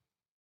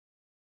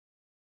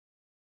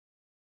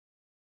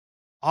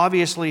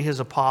 Obviously, his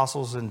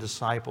apostles and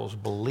disciples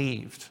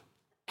believed,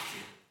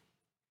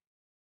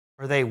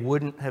 or they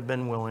wouldn't have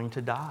been willing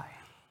to die.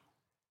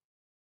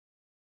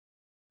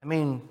 I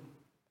mean,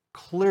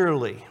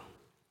 clearly,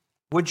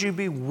 would you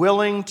be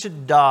willing to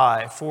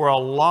die for a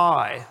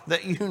lie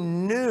that you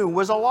knew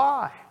was a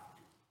lie?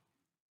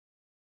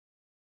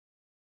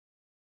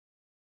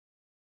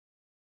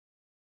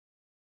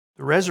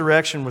 The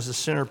resurrection was the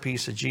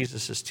centerpiece of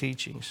Jesus'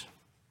 teachings.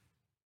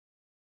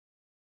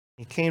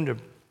 He came to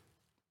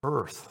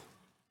earth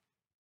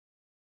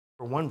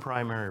for one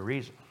primary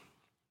reason.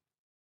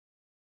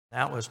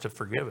 That was to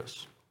forgive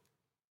us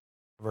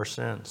of our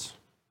sins.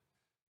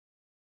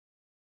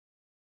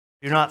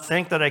 Do not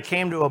think that I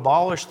came to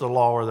abolish the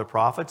law or the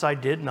prophets. I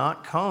did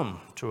not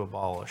come to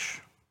abolish,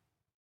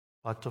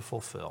 but to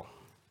fulfill.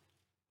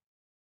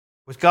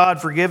 With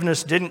God,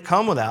 forgiveness didn't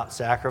come without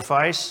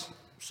sacrifice,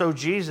 so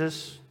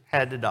Jesus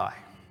had to die.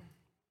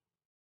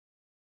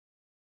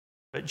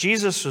 But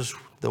Jesus was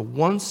the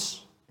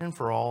once and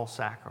for all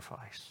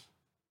sacrifice.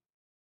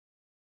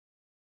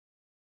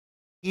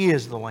 He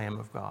is the Lamb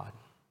of God,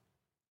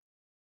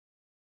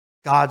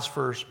 God's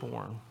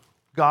firstborn,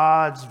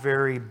 God's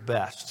very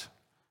best,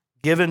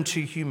 given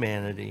to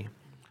humanity,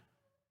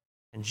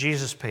 and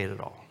Jesus paid it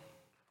all.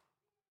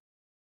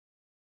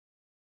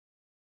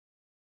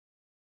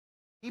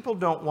 People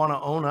don't want to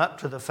own up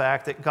to the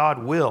fact that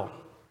God will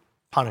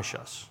punish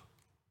us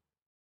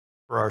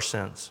for our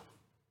sins,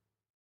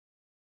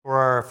 for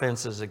our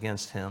offenses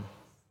against him.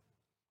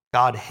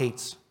 God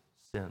hates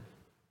sin.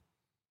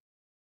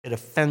 It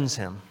offends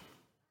him.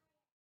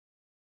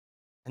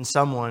 And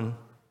someone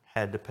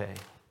had to pay.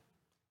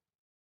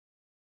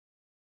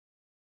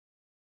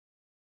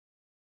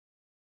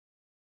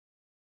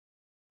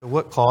 So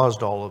what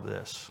caused all of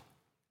this?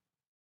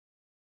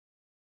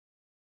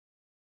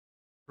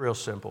 Real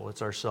simple.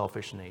 It's our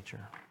selfish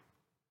nature.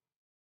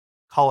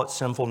 Call it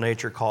sinful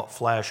nature, call it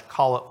flesh,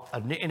 call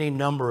it any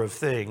number of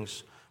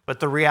things. But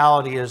the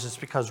reality is it's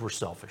because we're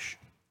selfish.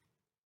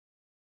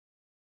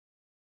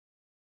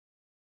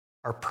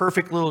 Our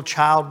perfect little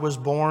child was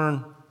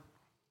born.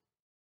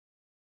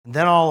 And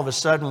then all of a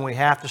sudden we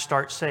have to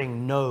start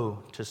saying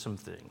no to some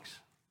things.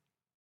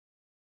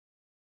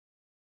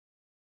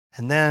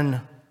 And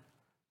then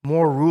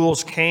more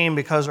rules came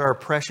because our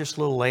precious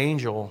little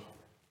angel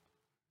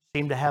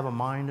seemed to have a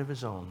mind of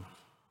his own.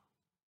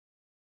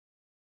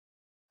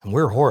 And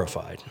we're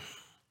horrified.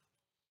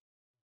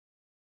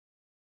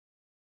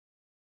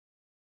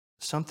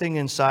 Something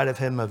inside of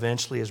him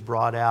eventually is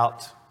brought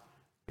out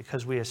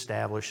because we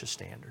establish a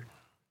standard.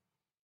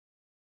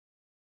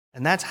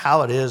 And that's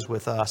how it is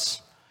with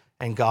us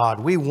and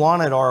God. We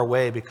want it our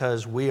way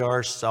because we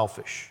are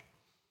selfish.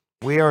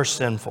 We are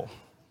sinful.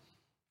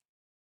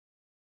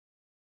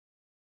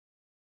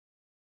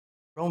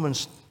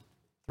 Romans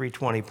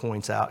 3:20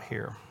 points out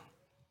here.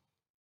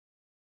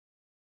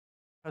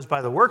 Because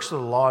by the works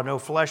of the law, no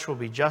flesh will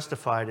be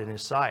justified in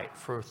his sight.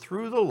 For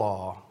through the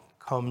law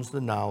comes the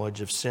knowledge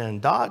of sin.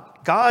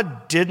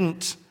 God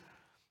didn't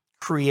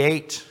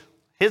create,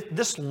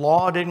 this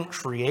law didn't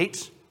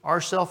create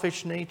our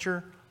selfish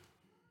nature.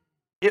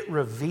 It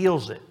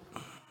reveals it.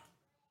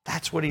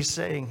 That's what he's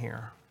saying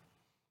here.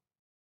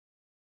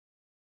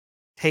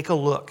 Take a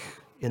look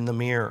in the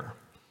mirror.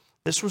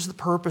 This was the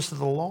purpose of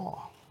the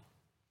law.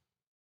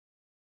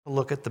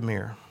 Look at the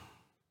mirror.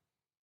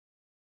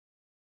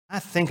 I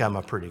think I'm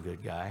a pretty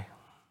good guy.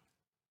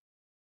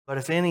 But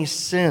if any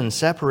sin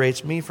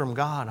separates me from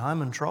God,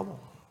 I'm in trouble.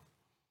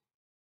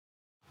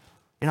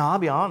 You know, I'll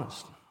be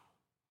honest.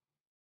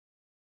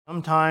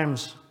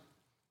 Sometimes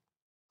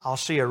I'll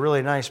see a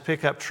really nice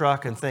pickup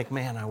truck and think,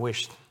 man, I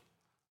wished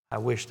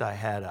I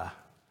had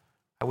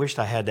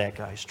that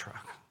guy's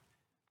truck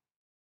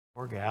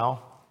or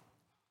gal.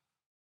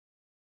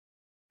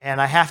 And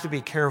I have to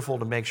be careful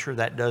to make sure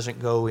that doesn't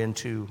go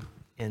into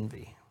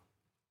envy.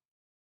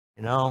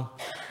 You know,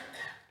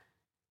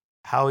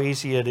 how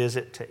easy it is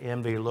to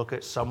envy, look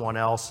at someone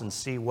else and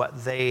see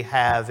what they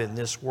have in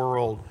this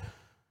world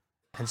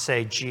and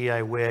say, gee,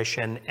 I wish,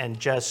 and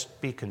just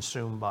be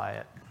consumed by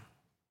it.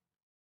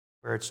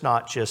 Where it's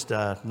not just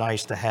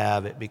nice to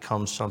have, it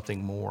becomes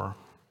something more.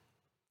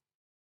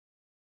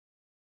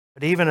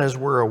 But even as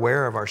we're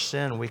aware of our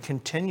sin, we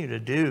continue to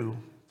do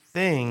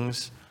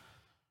things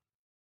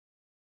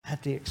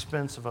at the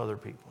expense of other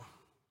people.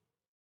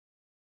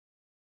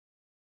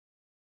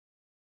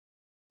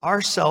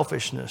 Our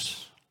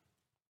selfishness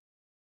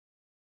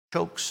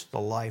chokes the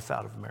life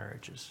out of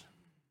marriages.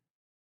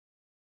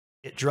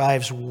 It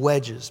drives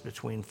wedges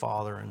between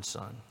father and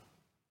son.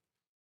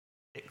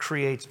 It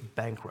creates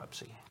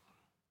bankruptcy.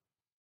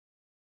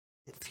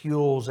 It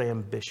fuels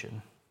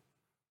ambition,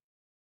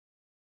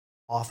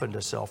 often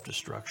to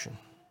self-destruction.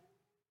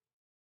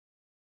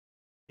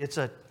 It's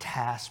a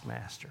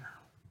taskmaster.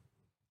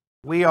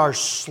 We are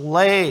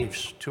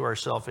slaves to our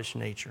selfish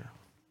nature,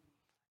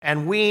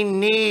 and we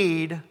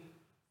need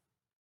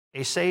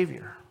a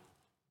Savior.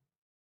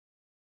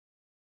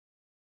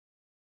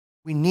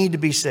 We need to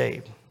be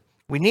saved.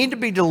 We need to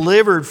be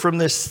delivered from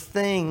this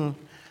thing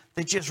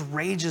that just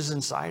rages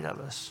inside of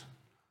us,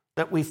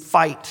 that we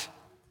fight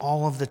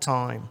all of the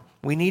time.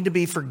 We need to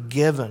be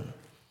forgiven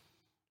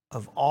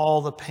of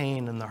all the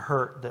pain and the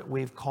hurt that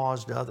we've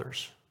caused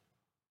others.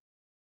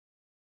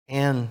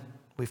 And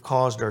we've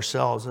caused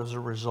ourselves as a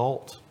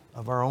result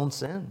of our own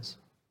sins.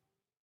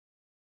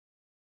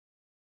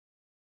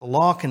 The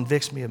law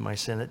convicts me of my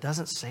sin. It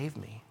doesn't save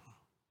me.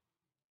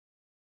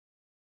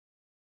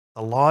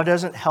 The law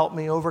doesn't help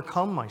me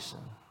overcome my sin.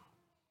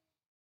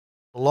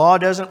 The law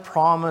doesn't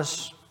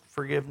promise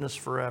forgiveness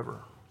forever.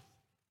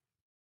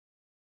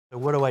 So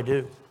what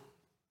do?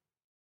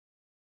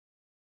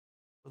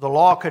 The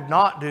law could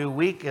not do,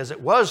 weak as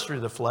it was through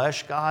the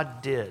flesh,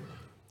 God did.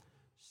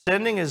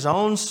 Sending his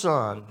own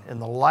Son in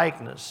the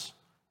likeness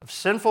of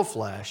sinful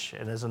flesh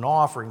and as an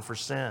offering for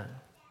sin,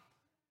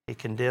 he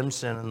condemned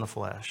sin in the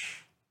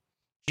flesh.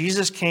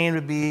 Jesus came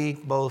to be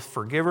both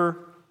forgiver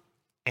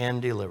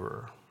and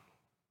deliverer.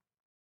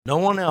 No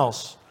one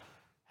else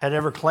had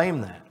ever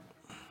claimed that.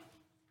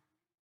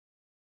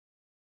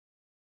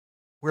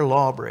 We're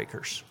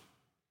lawbreakers.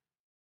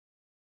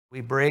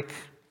 We break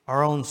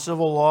our own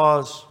civil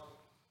laws,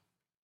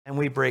 and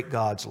we break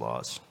God's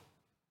laws.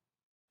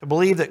 To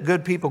believe that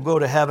good people go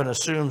to heaven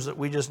assumes that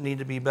we just need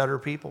to be better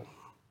people.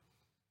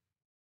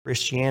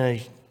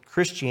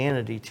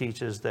 Christianity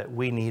teaches that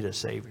we need a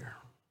Savior.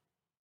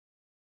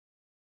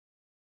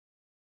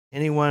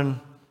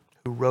 Anyone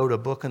who wrote a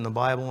book in the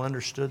Bible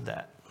understood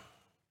that.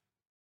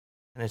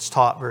 And it's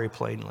taught very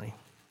plainly.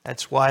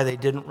 That's why they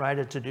didn't write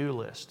a to-do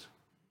list.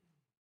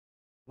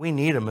 We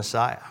need a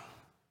Messiah,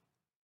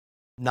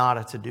 not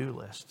a to-do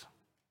list.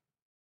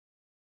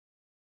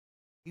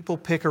 People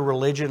pick a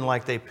religion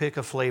like they pick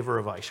a flavor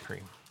of ice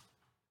cream.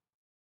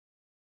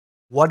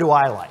 What do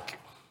I like?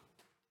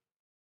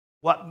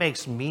 What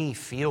makes me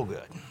feel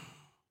good?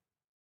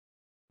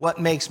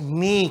 What makes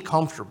me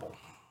comfortable?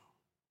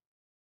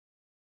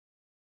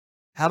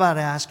 How about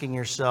asking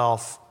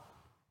yourself,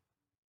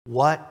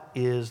 what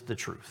is the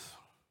truth?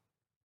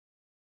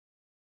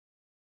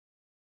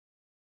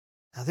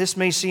 Now, this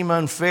may seem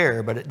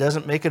unfair, but it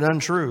doesn't make it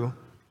untrue.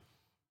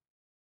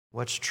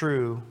 What's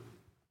true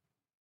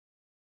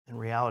in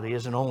reality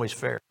isn't always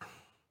fair.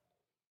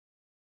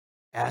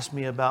 Ask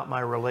me about my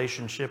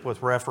relationship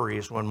with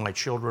referees when my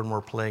children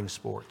were playing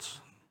sports.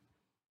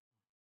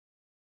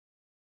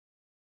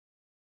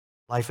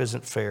 Life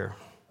isn't fair.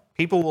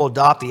 People will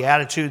adopt the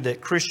attitude that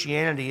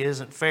Christianity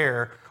isn't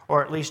fair,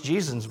 or at least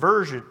Jesus'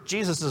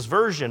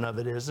 version of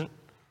it isn't.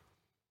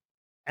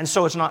 And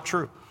so it's not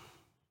true.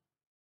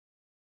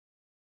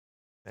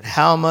 But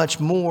how much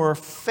more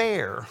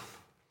fair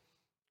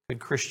could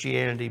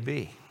Christianity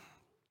be?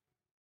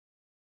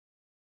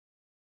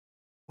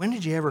 When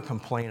did you ever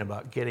complain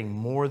about getting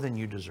more than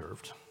you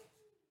deserved?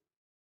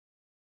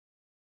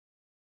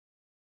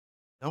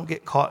 Don't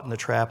get caught in the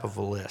trap of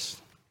a list.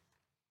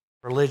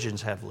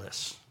 Religions have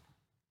lists.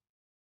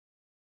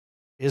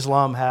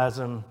 Islam has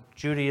them.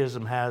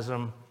 Judaism has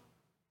them.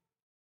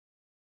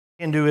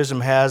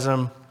 Hinduism has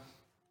them.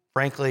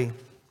 Frankly,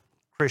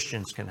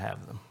 Christians can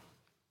have them.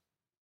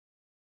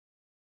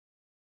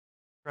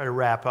 Try to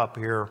wrap up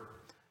here.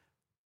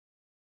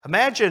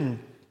 Imagine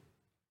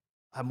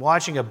I'm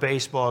watching a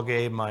baseball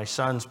game. My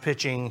son's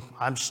pitching.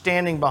 I'm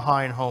standing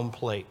behind home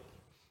plate.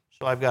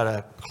 So I've got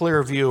a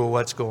clear view of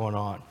what's going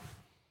on.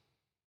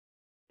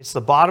 It's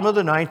the bottom of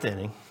the ninth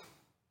inning.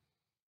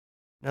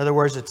 In other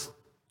words, it's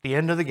the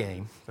end of the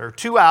game. There are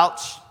 2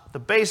 outs. The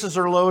bases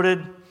are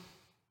loaded.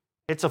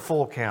 It's a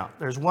full count.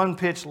 There's 1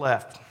 pitch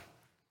left.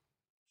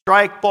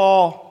 Strike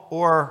ball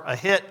or a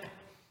hit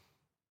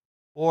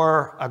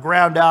or a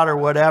ground out or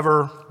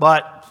whatever.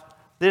 But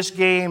this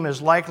game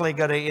is likely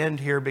going to end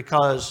here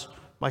because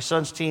my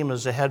son's team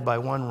is ahead by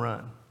 1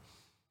 run.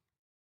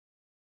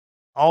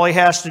 All he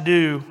has to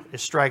do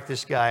is strike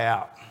this guy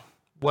out.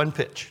 1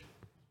 pitch.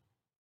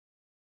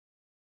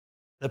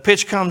 The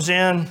pitch comes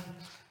in,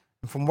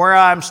 and from where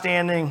I'm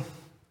standing,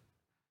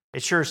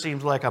 it sure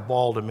seems like a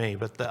ball to me,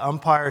 but the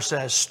umpire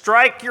says,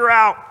 "Strike, you're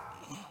out."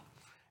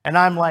 And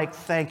I'm like,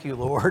 "Thank you,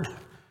 Lord.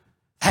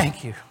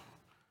 Thank you."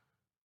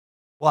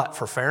 What,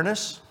 for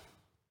fairness?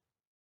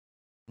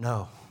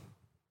 No,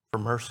 for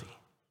mercy.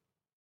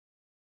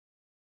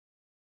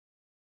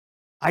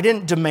 I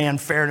didn't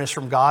demand fairness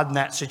from God in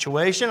that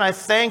situation. I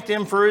thanked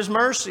him for his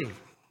mercy.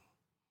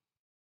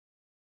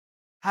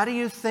 How do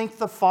you think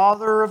the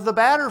father of the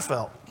batter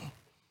felt?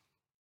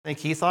 Think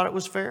he thought it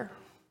was fair?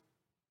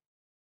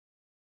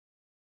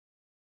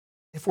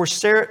 If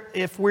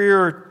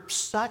we're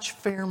such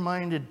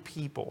fair-minded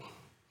people,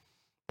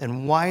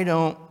 then why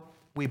don't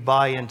we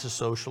buy into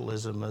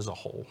socialism as a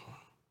whole?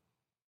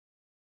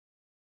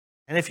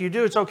 And if you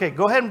do, it's okay.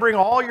 Go ahead and bring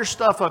all your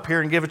stuff up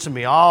here and give it to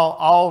me.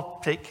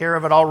 I'll take care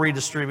of it. I'll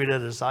redistribute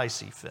it as I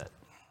see fit.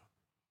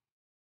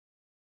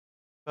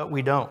 But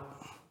we don't.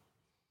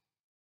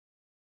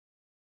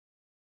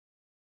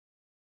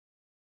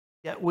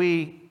 Yet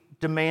we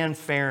demand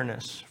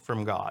fairness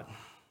from God.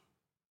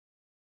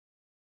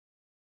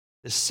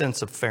 This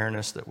sense of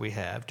fairness that we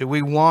have. Do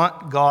we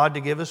want God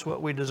to give us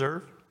what we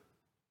deserve?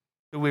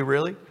 Do we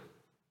really?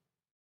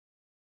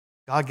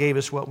 God gave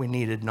us what we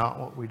needed, not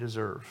what we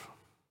deserve.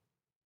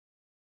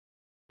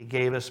 He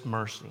gave us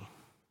mercy.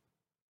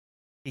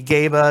 He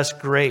gave us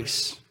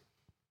grace.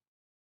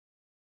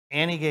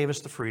 And He gave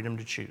us the freedom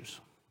to choose.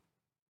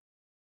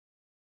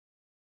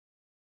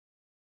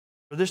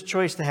 For this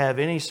choice to have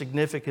any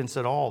significance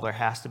at all, there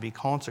has to be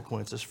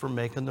consequences for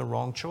making the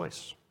wrong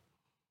choice.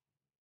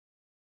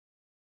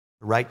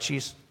 The right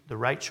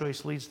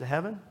choice leads to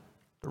heaven.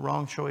 The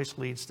wrong choice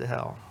leads to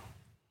hell.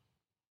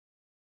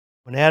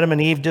 When Adam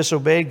and Eve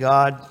disobeyed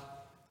God,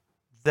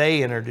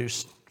 they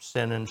introduced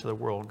sin into the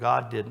world.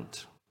 God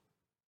didn't.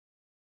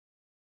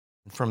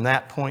 And from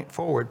that point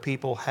forward,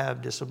 people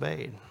have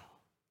disobeyed.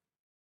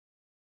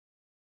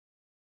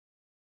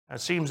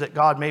 It seems that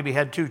God maybe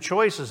had two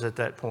choices at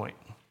that point: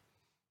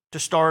 to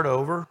start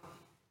over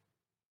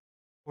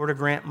or to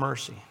grant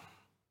mercy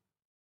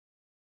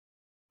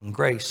and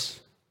grace.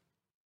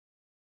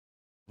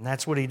 And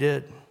that's what He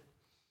did.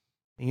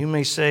 You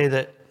may say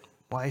that,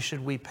 why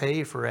should we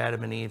pay for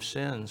Adam and Eve's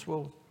sins?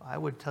 Well, I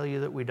would tell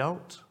you that we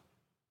don't.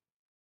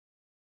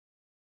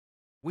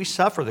 We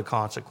suffer the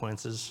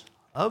consequences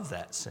of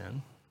that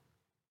sin.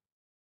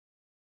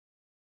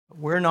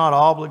 We're not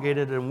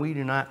obligated and we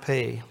do not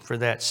pay for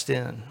that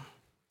sin.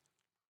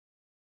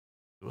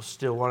 You'll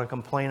still want to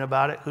complain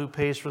about it. Who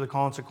pays for the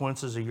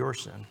consequences of your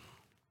sin?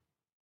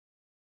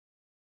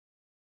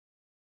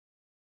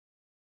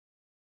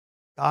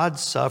 God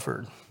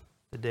suffered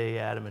the day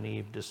Adam and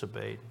Eve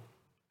disobeyed.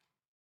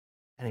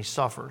 And He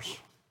suffers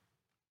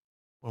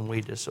when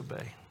we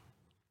disobey.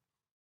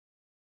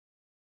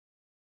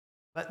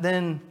 But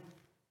then,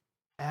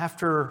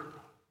 after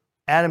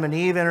Adam and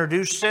Eve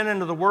introduced sin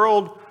into the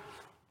world,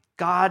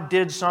 God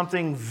did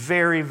something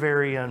very,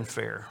 very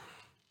unfair.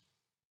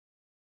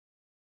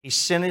 He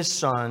sent His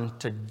Son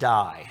to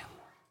die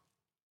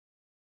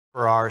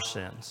for our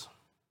sins.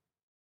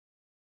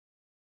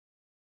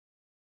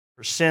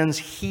 For sins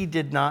He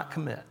did not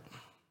commit.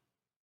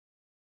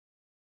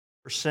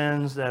 For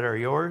sins that are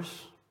yours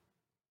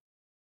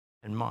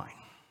and mine.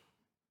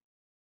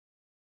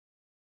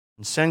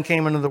 When sin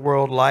came into the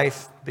world,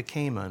 life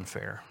became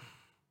unfair.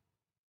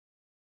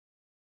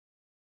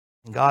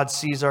 And God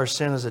sees our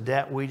sin as a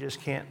debt we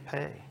just can't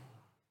pay.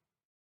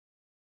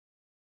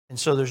 And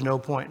so there's no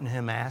point in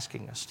Him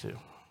asking us to.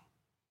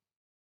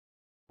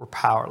 We're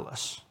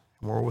powerless.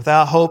 And we're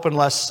without hope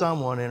unless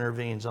someone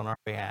intervenes on our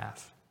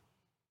behalf.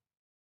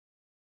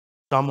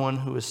 Someone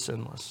who is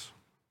sinless.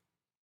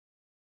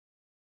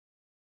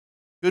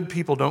 Good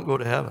people don't go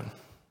to heaven.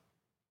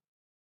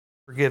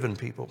 Forgiven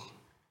people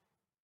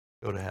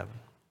go to heaven.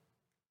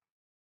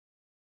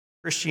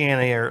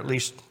 Christianity, or at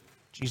least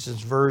Jesus'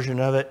 version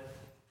of it,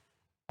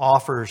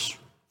 offers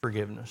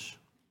forgiveness.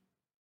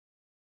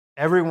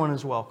 Everyone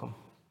is welcome.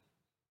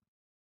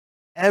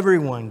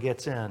 Everyone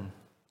gets in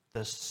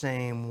the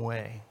same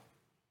way.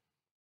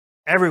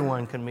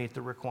 Everyone can meet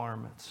the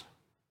requirements.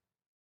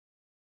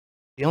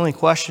 The only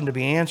question to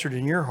be answered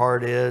in your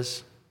heart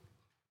is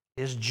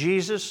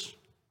Jesus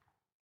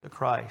the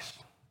Christ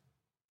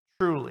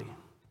truly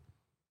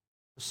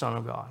the Son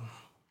of God?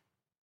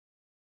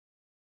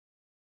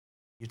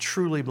 You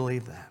truly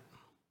believe that?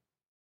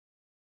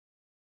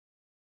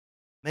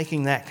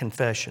 Making that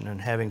confession and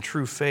having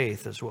true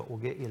faith is what will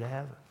get you to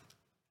heaven.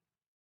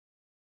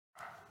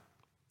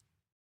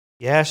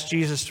 You ask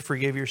Jesus to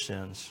forgive your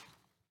sins,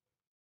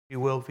 you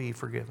will be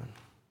forgiven.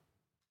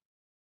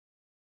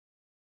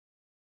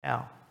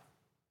 Now,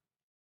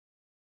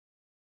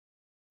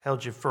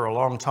 held you for a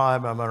long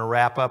time. I'm going to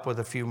wrap up with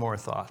a few more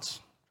thoughts.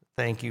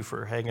 Thank you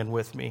for hanging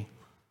with me.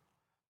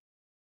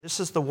 This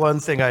is the one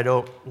thing I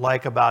don't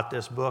like about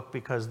this book,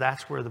 because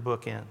that's where the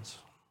book ends.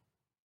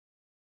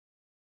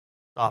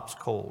 Stops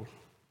cold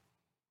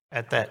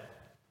at that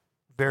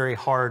very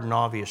hard and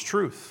obvious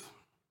truth.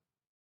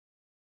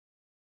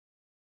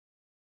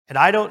 And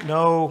I don't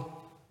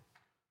know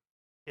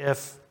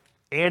if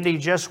Andy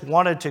just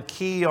wanted to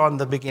key on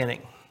the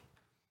beginning.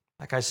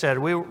 Like I said,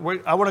 I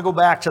want to go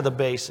back to the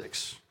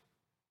basics.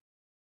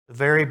 The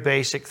very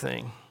basic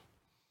thing.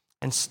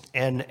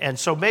 And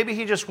so maybe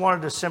he just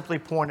wanted to simply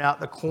point out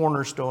the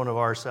cornerstone of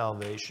our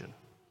salvation.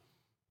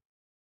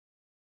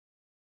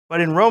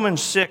 But in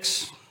Romans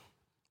 6,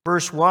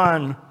 verse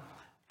 1,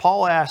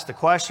 Paul asked the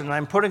question, and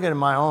I'm putting it in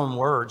my own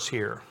words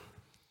here.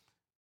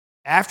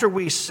 After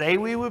we say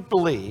we would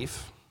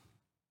believe,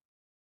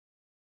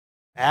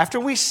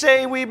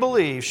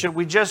 should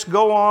we just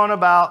go on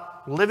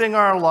about living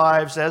our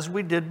lives as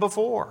we did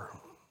before?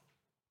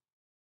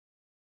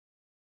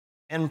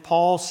 And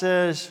Paul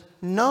says,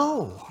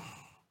 no,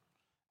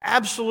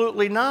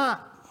 absolutely not.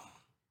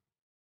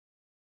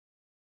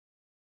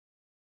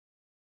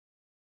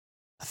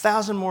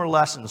 1,000 more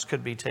lessons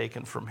could be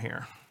taken from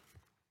here.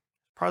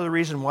 Part of the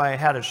reason why I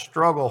had a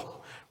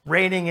struggle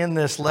reining in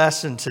this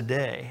lesson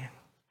today.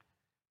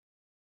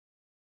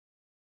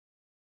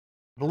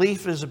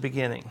 Belief is a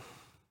beginning.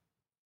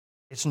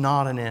 It's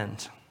not an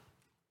end.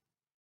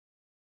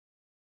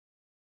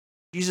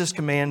 Jesus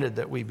commanded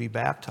that we be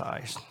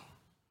baptized,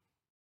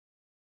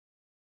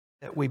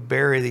 that we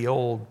bury the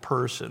old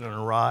person and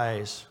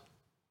arise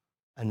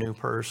a new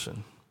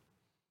person.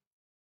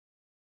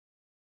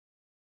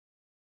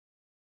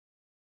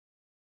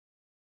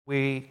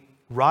 We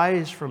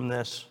rise from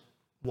this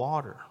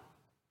water,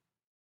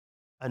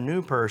 a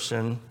new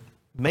person,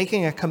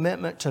 making a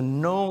commitment to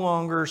no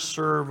longer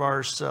serve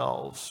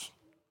ourselves,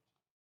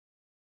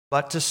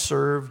 but to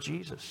serve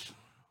Jesus.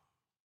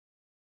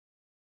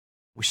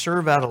 We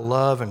serve out of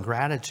love and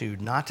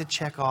gratitude, not to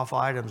check off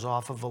items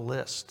off of a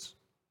list.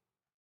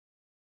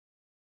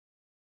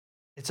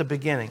 It's a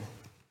beginning.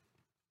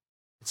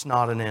 It's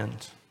not an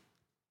end.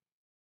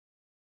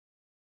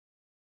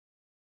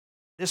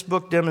 This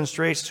book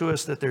demonstrates to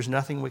us that there's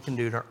nothing we can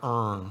do to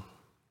earn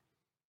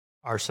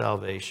our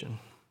salvation.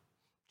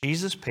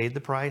 Jesus paid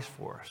the price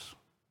for us.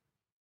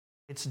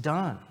 It's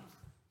done.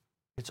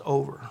 It's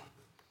over.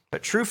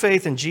 But true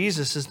faith in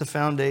Jesus is the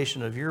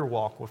foundation of your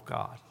walk with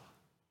God.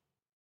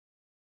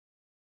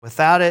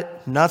 Without it,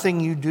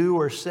 nothing you do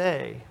or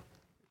say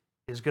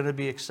is going to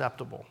be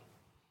acceptable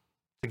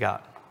to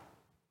God.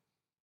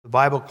 The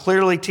Bible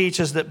clearly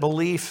teaches that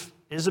belief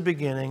is a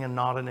beginning and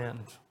not an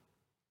end.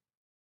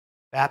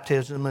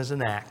 Baptism is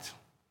an act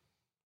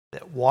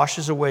that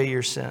washes away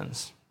your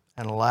sins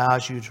and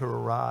allows you to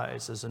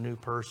arise as a new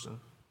person.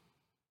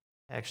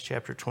 Acts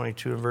chapter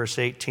 22 and verse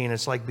 18,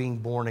 it's like being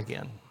born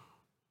again.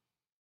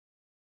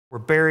 We're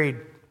buried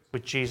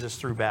with Jesus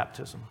through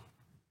baptism.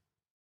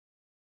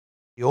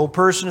 The old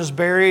person is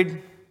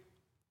buried,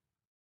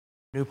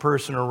 new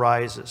person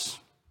arises.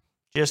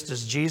 Just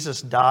as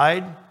Jesus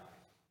died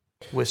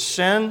with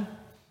sin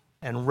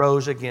and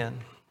rose again.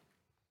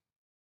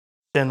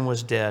 Sin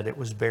was dead, it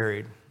was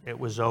buried, it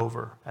was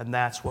over. And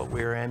that's what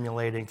we're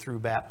emulating through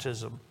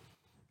baptism.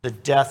 The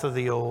death of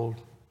the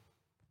old,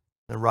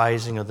 the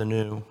rising of the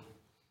new.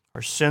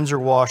 Our sins are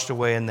washed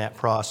away in that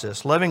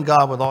process. Loving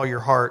God with all your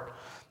heart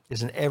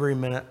is an every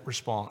minute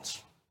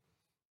response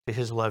to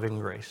His loving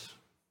grace.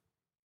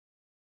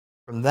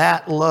 From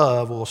that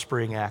love will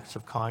spring acts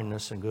of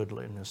kindness and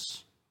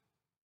goodliness.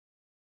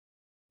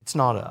 It's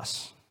not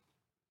us.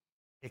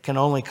 It can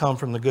only come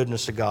from the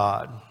goodness of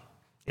God.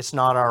 It's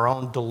not our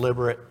own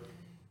deliberate,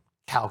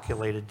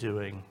 calculated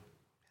doing.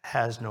 It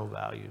has no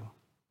value.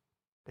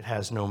 It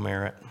has no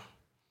merit.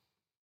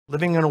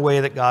 Living in a way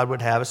that God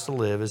would have us to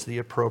live is the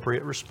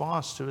appropriate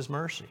response to His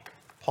mercy.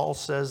 Paul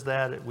says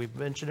that. We've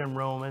mentioned in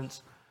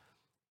Romans.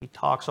 He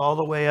talks all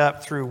the way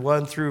up through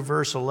 1 through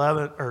verse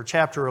 11 or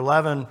chapter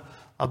 11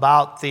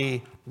 about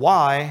the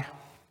why.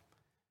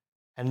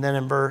 And then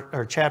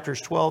in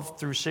chapters 12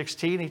 through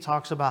 16, he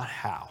talks about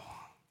how.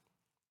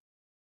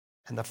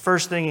 And the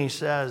first thing he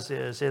says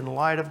is, in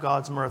light of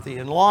God's mercy,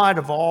 in light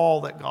of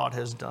all that God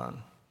has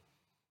done,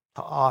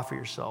 to offer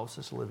yourselves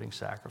as living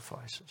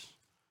sacrifices.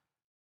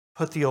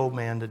 Put the old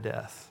man to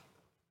death.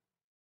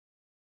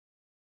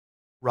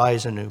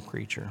 Rise a new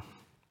creature.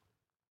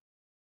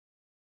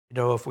 You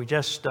know, if we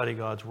just study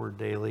God's word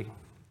daily,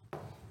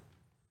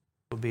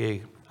 we'll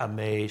be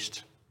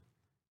amazed.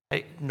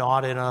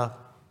 Not in a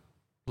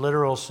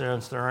literal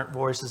sense, there aren't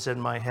voices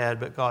in my head,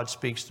 but God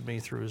speaks to me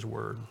through His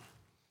word.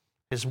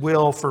 His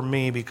will for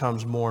me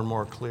becomes more and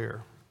more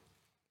clear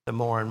the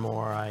more and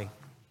more I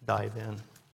dive in.